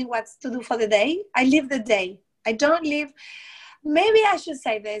just doing what's to do for the day. I live the day. I don't live. Maybe I should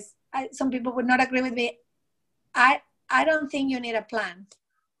say this. Some people would not agree with me. I don't think you need a plan.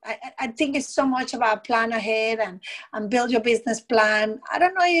 I think it's so much about plan ahead and build your business plan. I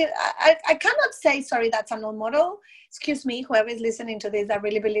don't know. I cannot say, sorry, that's an old model. Excuse me, whoever is listening to this that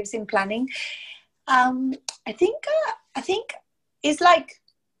really believes in planning. I think it's like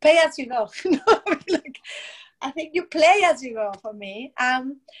pay as you go. Like, I think you play as you go for me.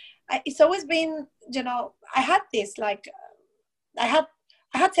 It's always been, you know, I had this, like, I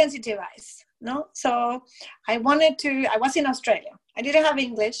had sensitive eyes, no? So I was in Australia. I didn't have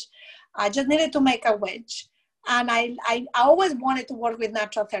English. I just needed to make a wedge. And I always wanted to work with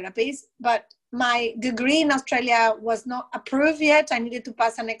natural therapies, but my degree in Australia was not approved yet. I needed to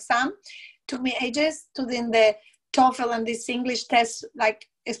pass an exam. It took me ages to then TOEFL and this English test, like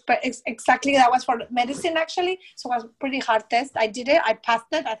exactly that was for medicine actually. So it was a pretty hard test. I did it. I passed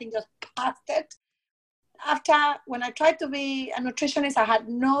it. I think just passed it. After, when I tried to be a nutritionist, I had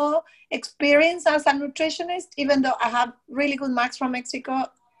no experience as a nutritionist, even though I have really good marks from Mexico.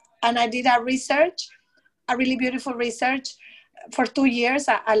 And I did a research, a really beautiful research for 2 years,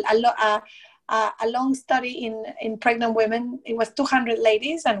 a long study in pregnant women. It was 200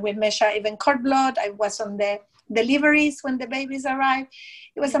 ladies, and we measured even cord blood. I was on the deliveries when the babies arrived.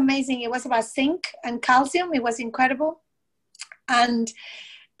 It was amazing. It was about zinc and calcium. It was incredible. And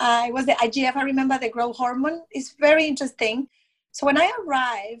it was the IGF. I remember the growth hormone. It's very interesting. So when I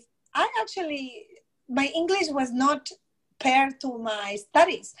arrived, my English was not paired to my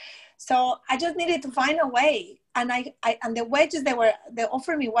studies. So I just needed to find a way. And and the wages they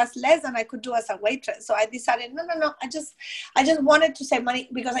offered me was less than I could do as a waitress. So I decided, no. I just wanted to save money,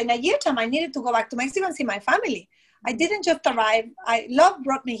 because in a year time I needed to go back to Mexico and see my family. I didn't just arrive. Love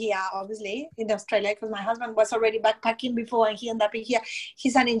brought me here, obviously, in Australia, because my husband was already backpacking before, and he ended up here.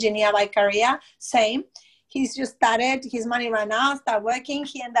 He's an engineer by career, same. He's just started, his money ran out, started working.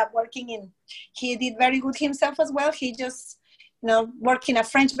 He ended up working he did very good himself as well. He just, worked in a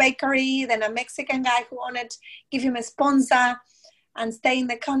French bakery, then a Mexican guy who wanted to give him a sponsor and stay in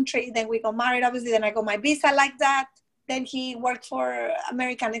the country. Then we got married, obviously. Then I got my visa like that. Then he worked for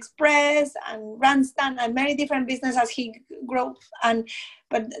American Express and Randstad and many different businesses as he grew.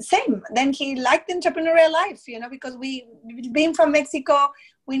 But same, then he liked entrepreneurial life, because being from Mexico,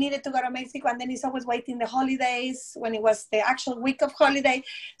 we needed to go to Mexico, and then he's always waiting the holidays when it was the actual week of holiday.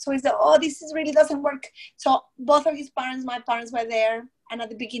 So he said, really doesn't work. So both of his parents, my parents, were there. And at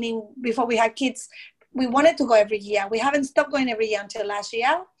the beginning, before we had kids, we wanted to go every year. We haven't stopped going every year until last year.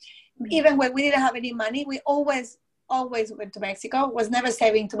 Mm-hmm. Even when we didn't have any money, we always went to Mexico. Was never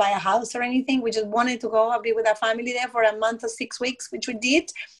saving to buy a house or anything. We just wanted to go and be with our family there for a month or 6 weeks, which we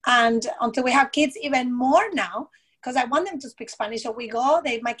did. And until we have kids, even more now, because I want them to speak Spanish. So we go,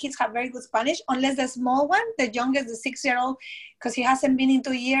 my kids have very good Spanish, unless the small one, the youngest, the 6-year-old, because he hasn't been in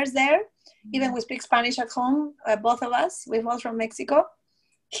 2 years there. Mm-hmm. Even we speak Spanish at home, both of us. We're both from Mexico.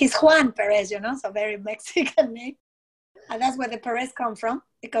 He's Juan Perez, so very Mexican name. And that's where the Perez come from,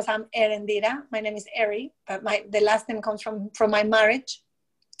 because I'm Erendira. My name is Eri, but the last name comes from my marriage.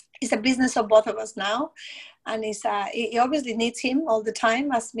 It's a business of both of us now. And it obviously needs him all the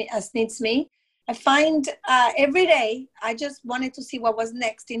time as needs me. I find every day, I just wanted to see what was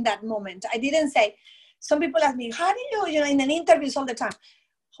next in that moment. I didn't say, some people ask me, how do you, in an interviews all the time,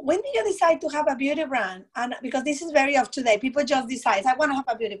 when did you decide to have a beauty brand? And because this is very of today, people just decide, I want to have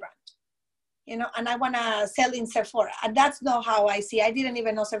a beauty brand. And I want to sell in Sephora. And that's not how I see. I didn't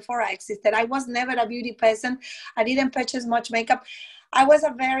even know Sephora existed. I was never a beauty person. I didn't purchase much makeup. I was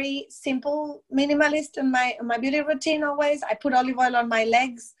a very simple minimalist in my beauty routine always. I put olive oil on my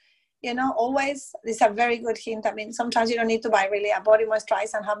legs, always. This is a very good hint. I mean, sometimes you don't need to buy really a body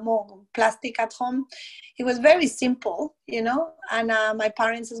moisturizer and have more plastic at home. It was very simple, and my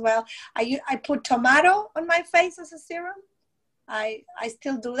parents as well. I put tomato on my face as a serum. I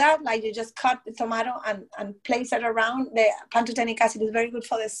still do that. Like, you just cut the tomato and place it around. The pantothenic acid is very good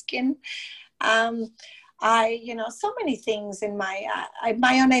for the skin. So many things in I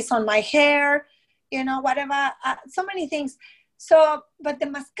mayonnaise on my hair, whatever, so many things. So, but the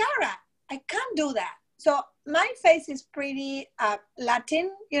mascara, I can't do that. So my face is pretty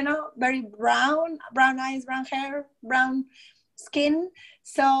Latin, very brown eyes, brown hair, brown skin.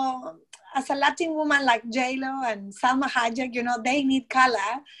 So as a Latin woman like J-Lo and Salma Hayek, they need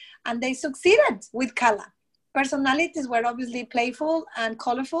color, and they succeeded with color. Personalities were obviously playful and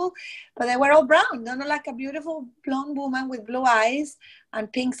colorful, but they were all brown. They're not like a beautiful blonde woman with blue eyes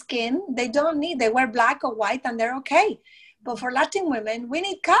and pink skin. They wear black or white and they're okay. But for Latin women, we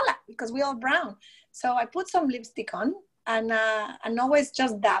need color because we're all brown. So I put some lipstick on and always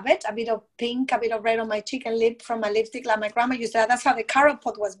just dab it, a bit of pink, a bit of red on my cheek and lip from my lipstick, like my grandma used to. That's how the carrot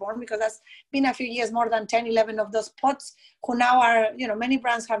pot was born, because that's been a few years, more than 10, 11 of those pots, who now are, many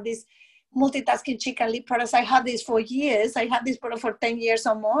brands have this multitasking cheek and lip products. I had this for years. I had this product for 10 years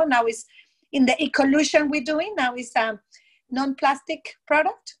or more. Now it's in the ecolution we're doing. Now it's a non-plastic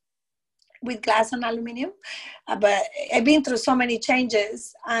product with glass and aluminum. But I've been through so many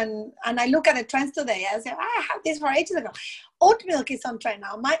changes, and I look at the trends today. I say, I had this for ages ago. Oat milk is on trend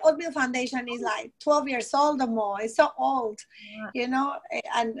now. My oat milk foundation is like 12 years old or more. It's so old,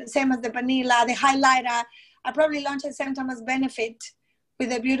 and same as the vanilla, the highlighter. I probably launched at the same time as Benefit with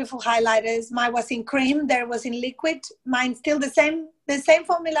the beautiful highlighters. Mine was in cream, there was in liquid. Mine's still the same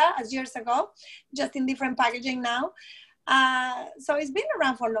formula as years ago, just in different packaging now. So it's been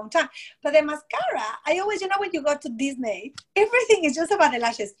around for a long time. But the mascara, I always, when you go to Disney, everything is just about the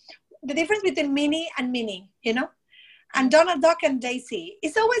lashes. The difference between Minnie and Minnie, and Donald Duck and Daisy,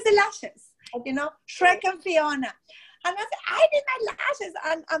 it's always the lashes, Shrek and Fiona. And I need my lashes.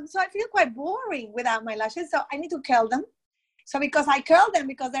 And so I feel quite boring without my lashes. So I need to curl them. So because I curl them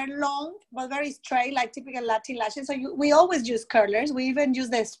because they're long, but very straight, like typical Latin lashes. So we always use curlers. We even use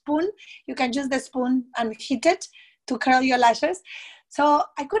the spoon. You can use the spoon and hit it to curl your lashes. So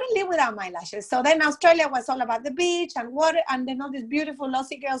I couldn't live without my lashes. So then Australia was all about the beach and water, and then all these beautiful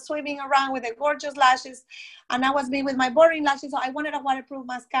Aussie girls swimming around with their gorgeous lashes. And I was me with my boring lashes. So I wanted a waterproof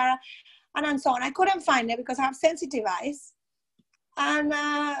mascara and so on. I couldn't find it because I have sensitive eyes. And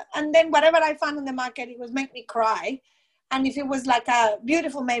then whatever I found on the market, it was make me cry. And if it was like a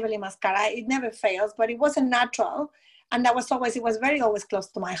beautiful Maybelline mascara, it never fails, but it wasn't natural. And it was always close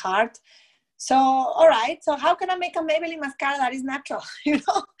to my heart. So, all right. So how can I make a Maybelline mascara that is natural?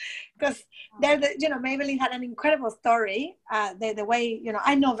 Because Maybelline had an incredible story. The way,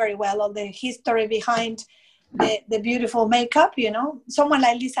 I know very well all the history behind the beautiful makeup, someone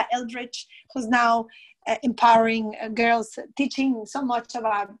like Lisa Eldridge, who's now empowering girls, teaching so much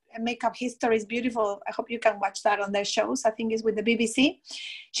about makeup history is beautiful. I hope you can watch that on their shows. I think it's with the BBC.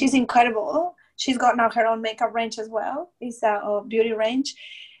 She's incredible. She's got now her own makeup range as well. It's a beauty range.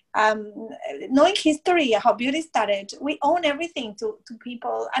 Knowing history, how beauty started, we own everything to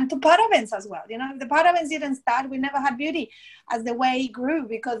people and to parabens as well. If the parabens didn't start, we never had beauty as the way it grew,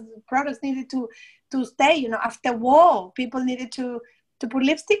 because products needed to stay. After war, people needed to put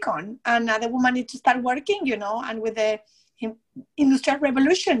lipstick on, and the woman needed to start working, and with the industrial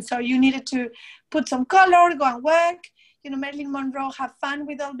revolution, so you needed to put some color, go and work. Marilyn Monroe have fun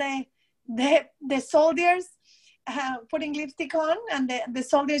with all the soldiers putting lipstick on, and the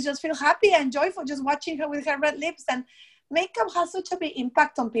soldiers just feel happy and joyful just watching her with her red lips. And makeup has such a big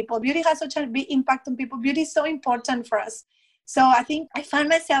impact on people. Beauty has such a big impact on people. Beauty is so important for us. So I think I found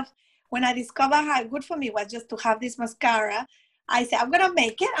myself, when I discovered how good for me was just to have this mascara, I said, I'm going to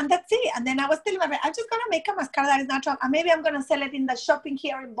make it, and that's it. And then I was telling my friend, I'm just going to make a mascara that is natural, and maybe I'm going to sell it in the shopping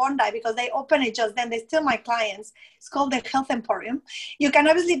here in Bondi, because they open it just then. They're still my clients. It's called the Health Emporium. You can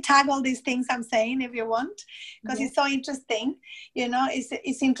obviously tag all these things I'm saying if you want, because it's so interesting.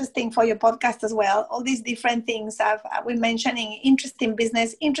 It's interesting for your podcast as well. All these different things we're mentioning, interesting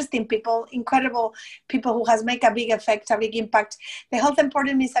business, interesting people, incredible people who has make a big effect, a big impact. The Health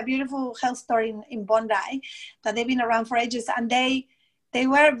Emporium is a beautiful health store in Bondi that they've been around for ages, and they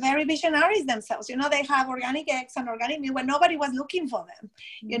were very visionaries themselves. They have organic eggs and organic meat when nobody was looking for them.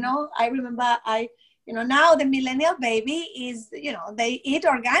 I remember now the millennial baby is, they eat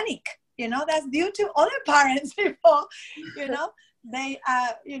organic. That's due to other parents before, they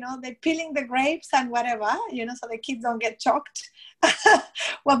they're peeling the grapes and whatever, so the kids don't get choked.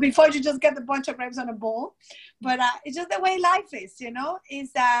 Well, before you just get a bunch of grapes on a bowl. But it's just the way life is,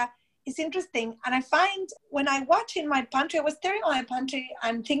 it's interesting. And I find when I watch in my pantry, I was staring on my pantry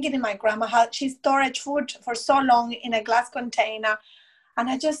and thinking in my grandma how she stored food for so long in a glass container. And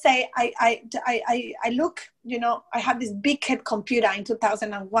I just say, I look, I have this big head computer in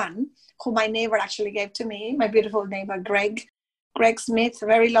 2001, who my neighbor actually gave to me, my beautiful neighbor, Greg Smith, a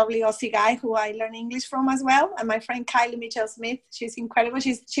very lovely Aussie guy who I learn English from as well. And my friend Kylie Mitchell Smith, she's incredible.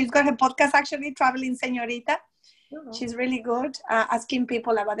 She's got her podcast actually, Traveling Señorita. She's really good, asking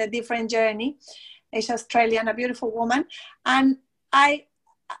people about a different journey. She's Australian, a beautiful woman. And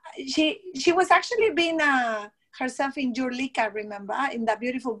she was actually being herself in Jurlika, remember, in that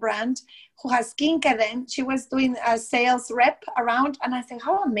beautiful brand who has skincare then. She was doing a sales rep around, and I said,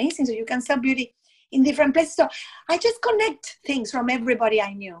 how amazing. So you can sell beauty in different places. So I just connect things from everybody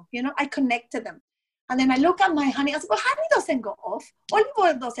I knew. I connected them. And then I look at my honey. I said, well, honey doesn't go off. Olive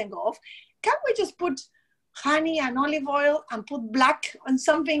oil doesn't go off. Can't we just put honey and olive oil and put black on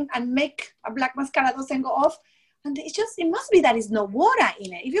something and make a black mascara doesn't go off? And it must be that there's no water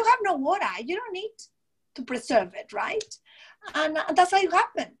in it. If you have no water, you don't need to preserve it, right? And that's how it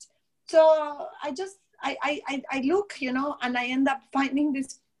happened. So I look, and I end up finding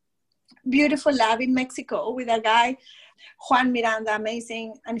this beautiful lab in Mexico with a guy, Juan Miranda,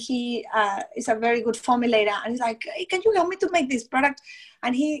 amazing. And he is a very good formulator. And he's like, hey, can you help me to make this product?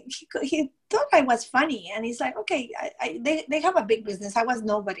 And he thought I was funny. And he's like, okay, they have a big business. I was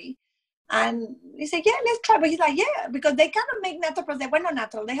nobody. And he said, yeah, let's try. But he's like, yeah, because they cannot make natural products. They were not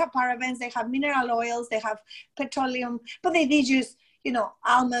natural. They have parabens, they have mineral oils, they have petroleum, but they did use,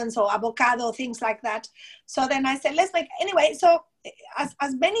 almonds or avocado, things like that. So then I said, let's make, anyway. So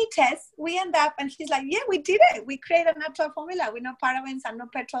as many tests, we end up, and he's like, yeah, we did it. We created a natural formula with no parabens and no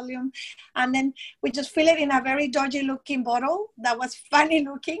petroleum. And then we just fill it in a very dodgy looking bottle that was funny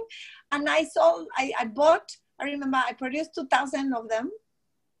looking. And I remember I produced 2,000 of them,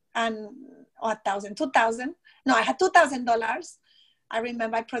 and or 1,000, 2,000. No, I had $2,000. I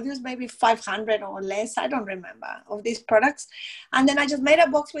remember I produced maybe 500 or less, I don't remember, of these products. And then I just made a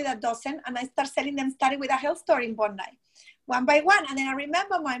box with a dozen, and I started selling them, started with a health store in Bondi, one by one. And then I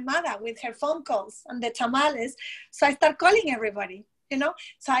remember my mother with her phone calls and the tamales. So I start calling everybody, So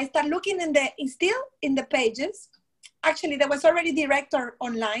I start looking still in the pages. Actually, there was already directory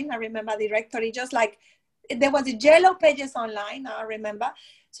online. I remember directory, just like there was the yellow pages online, I remember.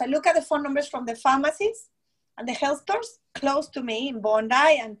 So I look at the phone numbers from the pharmacies and the health stores close to me in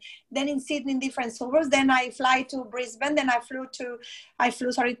Bondi, and then in Sydney in different suburbs. Then I fly to Brisbane. Then I flew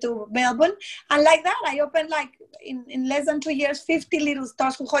to Melbourne. And like that, I opened like in less than 2 years, 50 little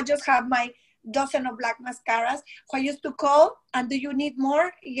stores who just have my dozen of black mascaras, who I used to call, and do you need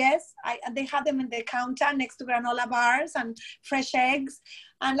more? Yes. They had them in the counter next to granola bars and fresh eggs.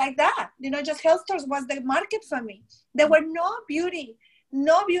 And like that, just health stores was the market for me. There were no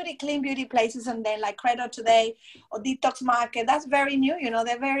clean beauty places, and then like Credo Today or Detox Market. That's very new.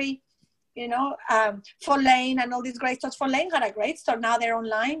 They're very, Folane and all these great stores. Folane had a great store. Now they're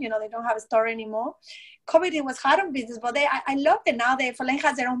online. They don't have a store anymore. COVID, it was hard on business, but I love it now. Folane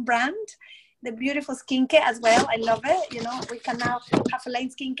has their own brand. The beautiful skincare as well. I love it. We can now have Folane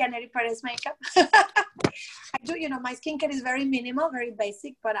skincare and Eri Perez makeup. I do, my skincare is very minimal, very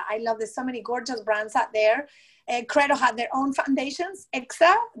basic, but I love there's so many gorgeous brands out there. Credo had their own foundations,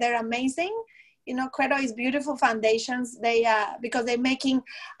 Exa, they're amazing. Credo is beautiful foundations. Because they're making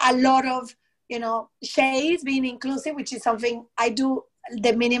a lot of, shades, being inclusive, which is something I do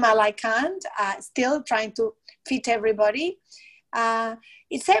the minimal I can't, still trying to fit everybody.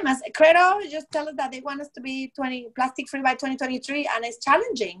 It's same as Credo, just tell us that they want us to be plastic free by 2023, and it's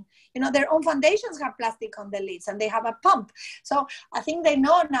challenging. Their own foundations have plastic on the lids, and they have a pump. So I think they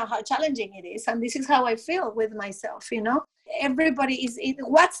know now how challenging it is, and this is how I feel with myself. Everybody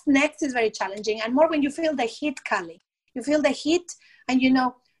what's next is very challenging, and more when you feel the heat, Kali. You feel the heat, and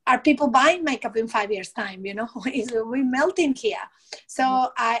are people buying makeup in 5 years' time? We're melting here.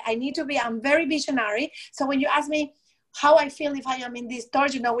 So I'm very visionary. So when you ask me how I feel if I am in these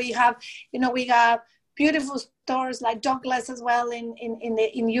stores, we got beautiful stores like Douglas as well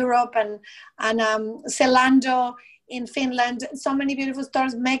in Europe, and Zalando in Finland. So many beautiful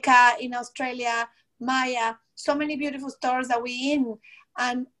stores, Mecca in Australia, Maya. So many beautiful stores that we in,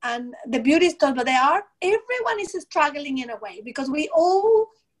 and the beauty stores, but everyone is struggling in a way, because we all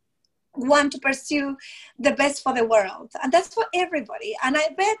want to pursue the best for the world, and that's for everybody. And I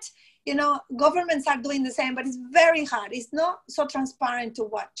bet governments are doing the same, but it's very hard. It's not so transparent to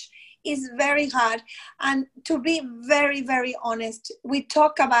watch. It's very hard. And to be very, very honest, we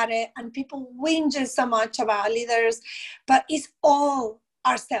talk about it and people whinge so much about leaders, but it's all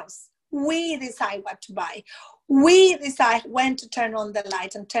ourselves. We decide what to buy. We decide when to turn on the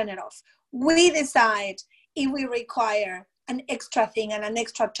light and turn it off. We decide if we require an extra thing and an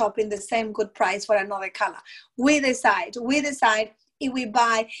extra top in the same good price for another color. We decide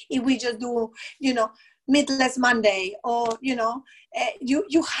if we just do, Meatless Monday, or,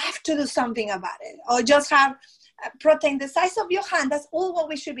 you have to do something about it, or just have protein the size of your hand. That's all what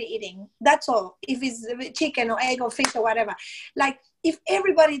we should be eating. That's all. If it's chicken or egg or fish or whatever. Like, if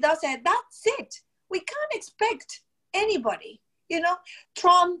everybody does it, that's it. We can't expect anybody,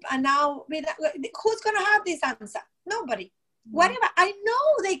 Trump, and now who's going to have this answer? Nobody. Whatever. I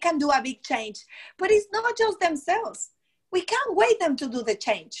know they can do a big change, but it's not just themselves. We can't wait them to do the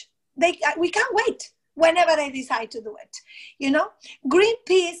change. We can't wait whenever they decide to do it.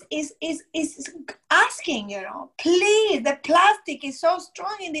 Greenpeace is asking, please, the plastic is so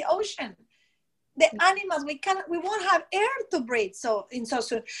strong in the ocean. The animals, we won't have air to breathe so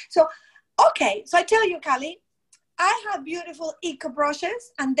soon. So, okay. So I tell you, Kali, I have beautiful eco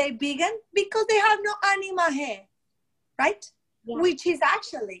brushes, and they're vegan because they have no animal hair, right? Yeah. Which is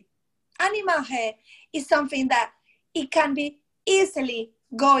actually, animal hair is something that it can be easily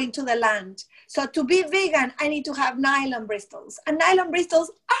going to the land. So to be vegan, I need to have nylon bristles, and nylon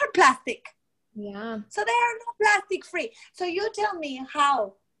bristles are plastic. Yeah. So they are not plastic free. So you tell me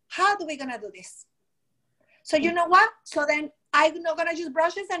how do we gonna do this? So you know what? So then I'm not gonna use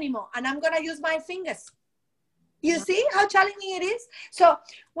brushes anymore, and I'm gonna use my fingers. You see how challenging it is? So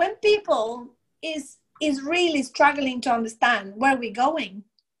when people is really struggling to understand where we're going,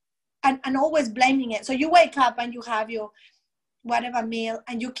 and always blaming it. So you wake up and you have your whatever meal,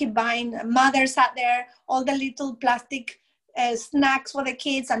 and you keep buying, mothers out there, all the little plastic snacks for the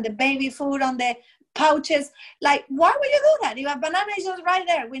kids and the baby food on the pouches. Like, why would you do that? If a banana is just right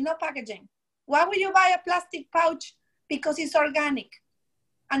there with no packaging, why would you buy a plastic pouch? Because it's organic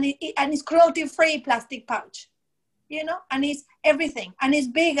and it's cruelty-free plastic pouch, you know, and it's everything, and it's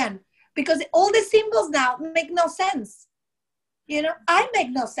vegan, because all the symbols now make no sense. You know, I make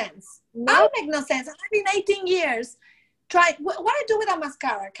no sense. No. I make no sense. I've been 18 years trying. What I do with a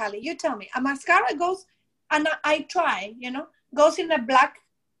mascara, Callie? You tell me. A mascara goes, and I try, you know, goes in a black,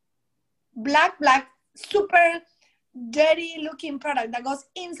 super dirty looking product that goes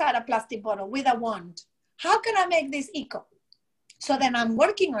inside a plastic bottle with a wand. How can I make this eco? So then I'm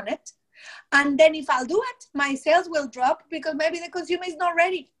working on it. And then if I'll do it, my sales will drop because maybe the consumer is not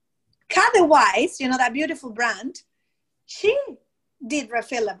ready. Otherwise, you know, that beautiful brand, she did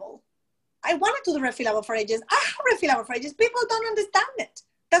refillable. I wanted to do refillable for ages. I have refillable for ages. People don't understand it.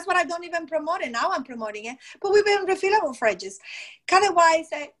 That's what I don't even promote it. Now I'm promoting it. But we've been refillable for ages. Otherwise,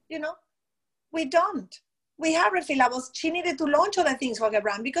 you know, we don't. We have refillables. She needed to launch other things for the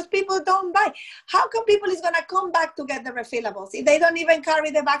brand because people don't buy. How come people is going to come back to get the refillables if they don't even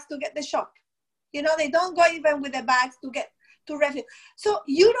carry the bags to get the shop? You know, they don't go even with the bags to get to refill. So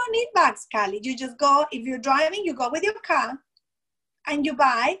you don't need bags, Callie. You just go, if you're driving, you go with your car and you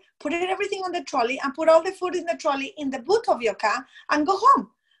buy, put everything on the trolley and put all the food in the trolley in the boot of your car and go home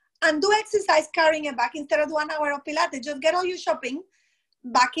and do exercise carrying it back instead of 1 hour of Pilates. Just get all your shopping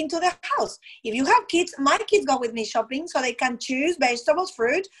back into the house. If you have kids, my kids go with me shopping so they can choose vegetables,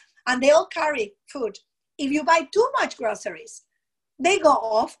 fruit, and they all carry food. If you buy too much groceries, they go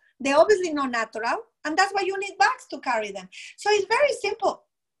off. They're obviously not natural, and that's why you need bags to carry them. So it's very simple.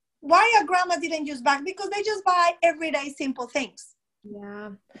 Why our grandma didn't use bags? Because they just buy everyday simple things. Yeah.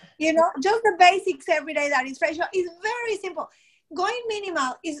 You know, just the basics every day that is fresh. It's very simple. Going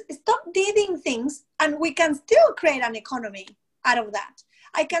minimal is stop needing things, and we can still create an economy out of that.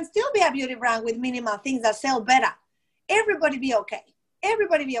 I can still be a beauty brand with minimal things that sell better. Everybody be okay.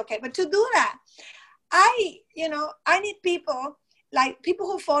 Everybody be okay. But to do that, I need people, like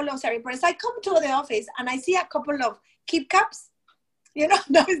people who follow Sari Perez. I come to the office and I see a couple of Keep Cups. You know,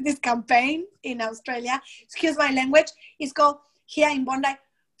 there is this campaign in Australia. Excuse my language. It's called, here in Bondi,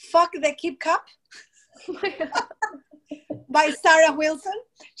 Fuck the Keep Cup. By Sarah Wilson.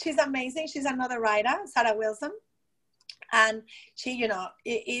 She's amazing. She's another writer, Sarah Wilson. And she, you know,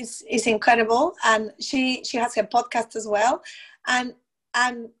 is incredible. And she has a podcast as well. And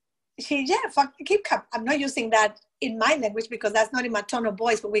she, fuck the Keep Cup. I'm not using that in my language because that's not in my tone of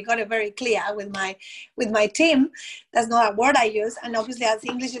voice, but we got it very clear with my team. That's not a word I use. And obviously, as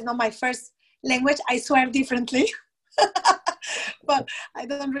English is not my first language, I swear differently. But I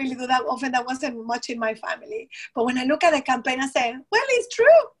don't really do that often. That wasn't much in my family. But when I look at the campaign, I say, well, it's true.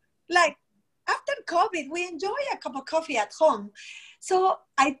 Like, after COVID, we enjoy a cup of coffee at home. So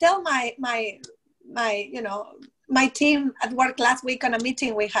I tell my team at work last week on a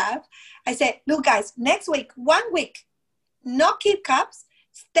meeting we have, I said, look guys, next week, 1 week, no Keep Cups,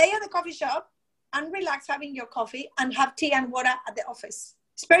 stay at the coffee shop and relax having your coffee and have tea and water at the office.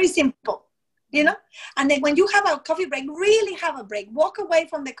 It's very simple, you know? And then when you have a coffee break, really have a break. Walk away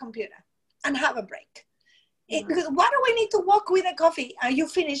from the computer and have a break. Because why do we need to walk with a coffee and you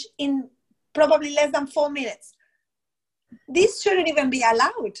finish in probably less than 4 minutes? This shouldn't even be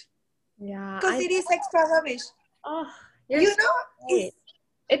allowed. Yeah. Because it is extra rubbish. Oh, you know?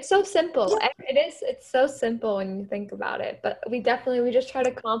 It's so simple. Yeah. It's so simple when you think about it. But we just try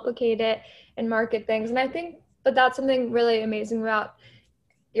to complicate it and market things. And I think, but that's something really amazing about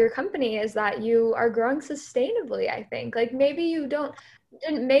your company is that you are growing sustainably, I think. Like maybe you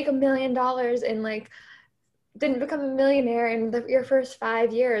didn't make $1 million in like, didn't become a millionaire in your first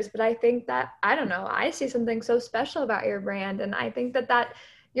 5 years, but I think that, I don't know, I see something so special about your brand. And I think that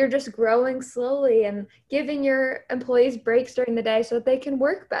you're just growing slowly and giving your employees breaks during the day so that they can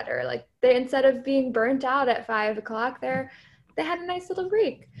work better. Like they, instead of being burnt out at 5 o'clock they had a nice little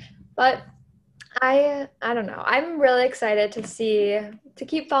break. But I don't know. I'm really excited to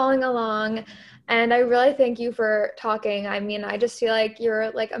keep following along. And I really thank you for talking. I mean, I just feel like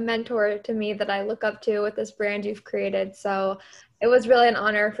you're like a mentor to me that I look up to with this brand you've created. So it was really an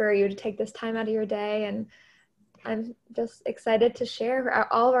honor for you to take this time out of your day. And I'm just excited to share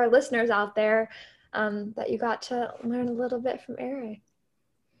for all of our listeners out there that you got to learn a little bit from Eri.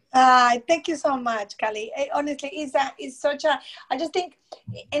 Thank you so much, Callie. Honestly, it's such a, I just think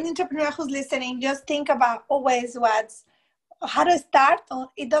an entrepreneur who's listening, just think about always how to start.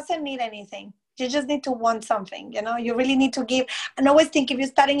 It doesn't need anything. You just need to want something, you know, you really need to give. And always think if you're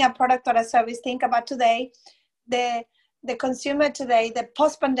starting a product or a service, think about today, the the consumer today, the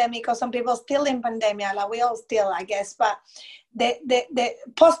post-pandemic, or some people still in pandemic, like we all still, I guess, but the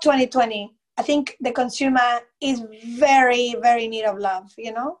post-2020, I think the consumer is very, very in need of love,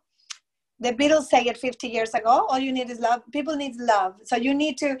 you know? The Beatles say it 50 years ago, all you need is love. People need love. So you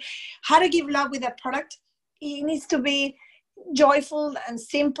need to, how to give love with a product, it needs to be joyful and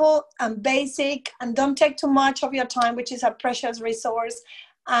simple and basic, and don't take too much of your time, which is a precious resource,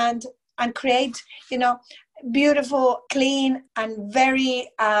 and create, you know, beautiful, clean, and very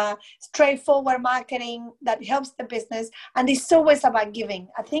straightforward marketing that helps the business. And it's always about giving.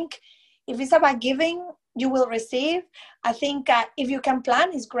 I think if it's about giving, you will receive. I think if you can plan,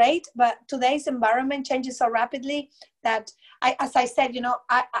 it's great, but today's environment changes so rapidly that as I said, you know,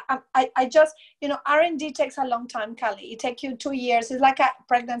 I just, you know, R&D takes a long time, Callie. It takes you 2 years. It's like a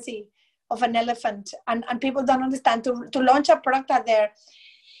pregnancy of an elephant, and people don't understand. To launch a product out there,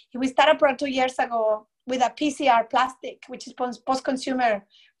 we started a product 2 years ago with a PCR plastic, which is post-consumer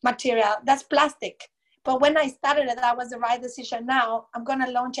material. That's plastic. But when I started it, that was the right decision. Now I'm going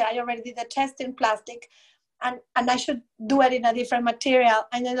to launch it. I already did the test in plastic, and I should do it in a different material.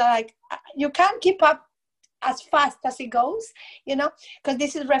 And then like, you can't keep up as fast as it goes, you know, because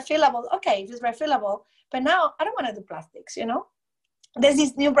this is refillable. Okay, if it's refillable, but now I don't want to do plastics, you know. There's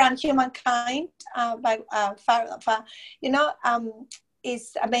this new brand, Humankind, by you know,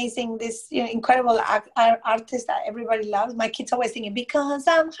 is amazing. This, you know, incredible artist that everybody loves. My kids always singing because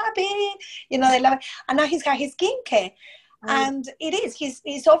I'm happy, you know, they love it. And now he's got his skincare, and it is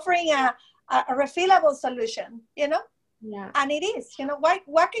he's offering a refillable solution, you know. Yeah. And it is, you know,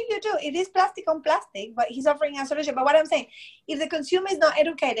 what can you do? It is plastic on plastic, but he's offering a solution. But what I'm saying, if the consumer is not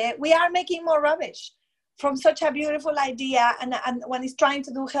educated, we are making more rubbish from such a beautiful idea, and when it's trying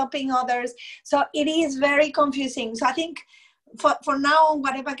to do helping others. So it is very confusing. So I think for now on,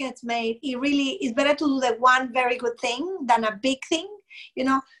 whatever gets made, it really is better to do the one very good thing than a big thing, you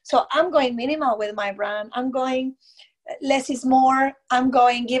know. So I'm going minimal with my brand. I'm going less is more. I'm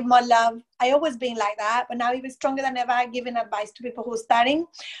going give more love. I always been like that, but now even stronger than ever, giving advice to people who are starting.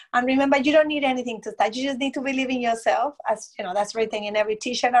 And remember, you don't need anything to start. You just need to believe in yourself. As you know, that's written in every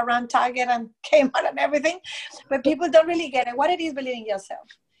t-shirt around Target and Kmart and everything. But people don't really get it. What it is, believing in yourself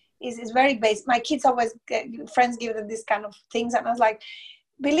is very basic. My kids always friends give them this kind of things, and I was like,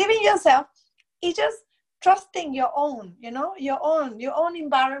 believe in yourself. It's just trusting your own, you know, your own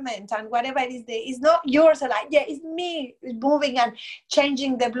environment, and whatever it is, it's not yours. Like, yeah, it's me moving and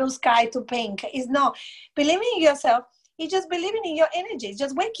changing the blue sky to pink. It's not believing in yourself. It's just believing in your energy. It's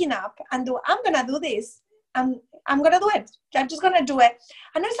just waking up and I'm gonna do this. I'm gonna do it. I'm just gonna do it,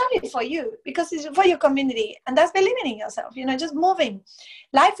 and it's only for you, because it's for your community, and that's believing in yourself. You know, just moving.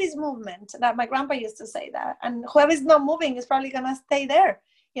 Life is movement. That my grandpa used to say that, and whoever is not moving is probably gonna stay there.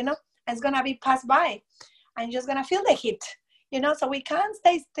 You know, and it's gonna be passed by, and you're just gonna feel the heat. You know, so we can't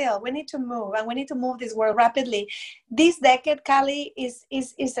stay still. We need to move, and we need to move this world rapidly. This decade, Callie, is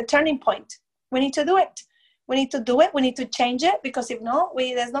a turning point. We need to do it. We need to do it. We need to change it, because if not,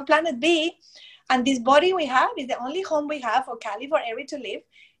 there's no planet B. And this body we have is the only home we have for Callie, for Eri to live.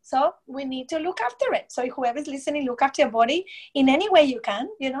 So we need to look after it. So whoever's listening, look after your body in any way you can,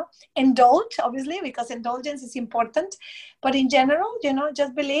 you know. Indulge, obviously, because indulgence is important. But in general, you know,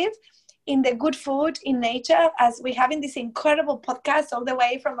 just believe in the good food, in nature, as we have in this incredible podcast all the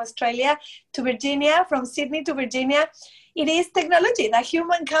way from Australia to Virginia, from Sydney to Virginia. It is technology that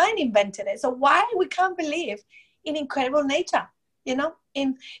humankind invented it. So why we can't believe in incredible nature, you know,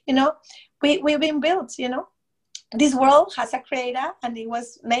 we've been built, you know. This world has a creator, and it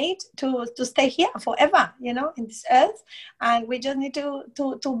was made to stay here forever, you know, in this earth. And we just need to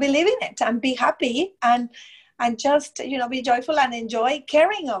believe in it and be happy and just, you know, be joyful and enjoy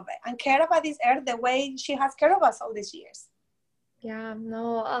caring of it and care about this earth the way she has cared of us all these years. Yeah,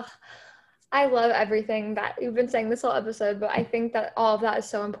 no, I love everything that you've been saying this whole episode, but I think that all of that is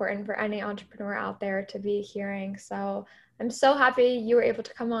so important for any entrepreneur out there to be hearing. So I'm so happy you were able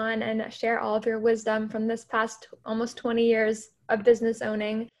to come on and share all of your wisdom from this past almost 20 years of business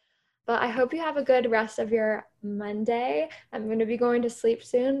owning. But I hope you have a good rest of your Monday. I'm going to be going to sleep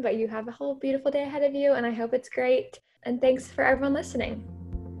soon, but you have a whole beautiful day ahead of you, and I hope it's great. And thanks for everyone listening.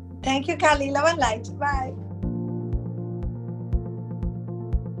 Thank you, Callie. Love and light. Bye.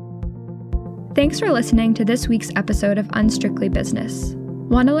 Thanks for listening to this week's episode of Unstrictly Business.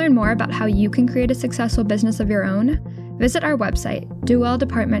 Want to learn more about how you can create a successful business of your own? Visit our website,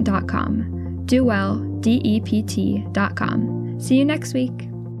 dowelldepartment.com. Dowell, DEPT.com. See you next week.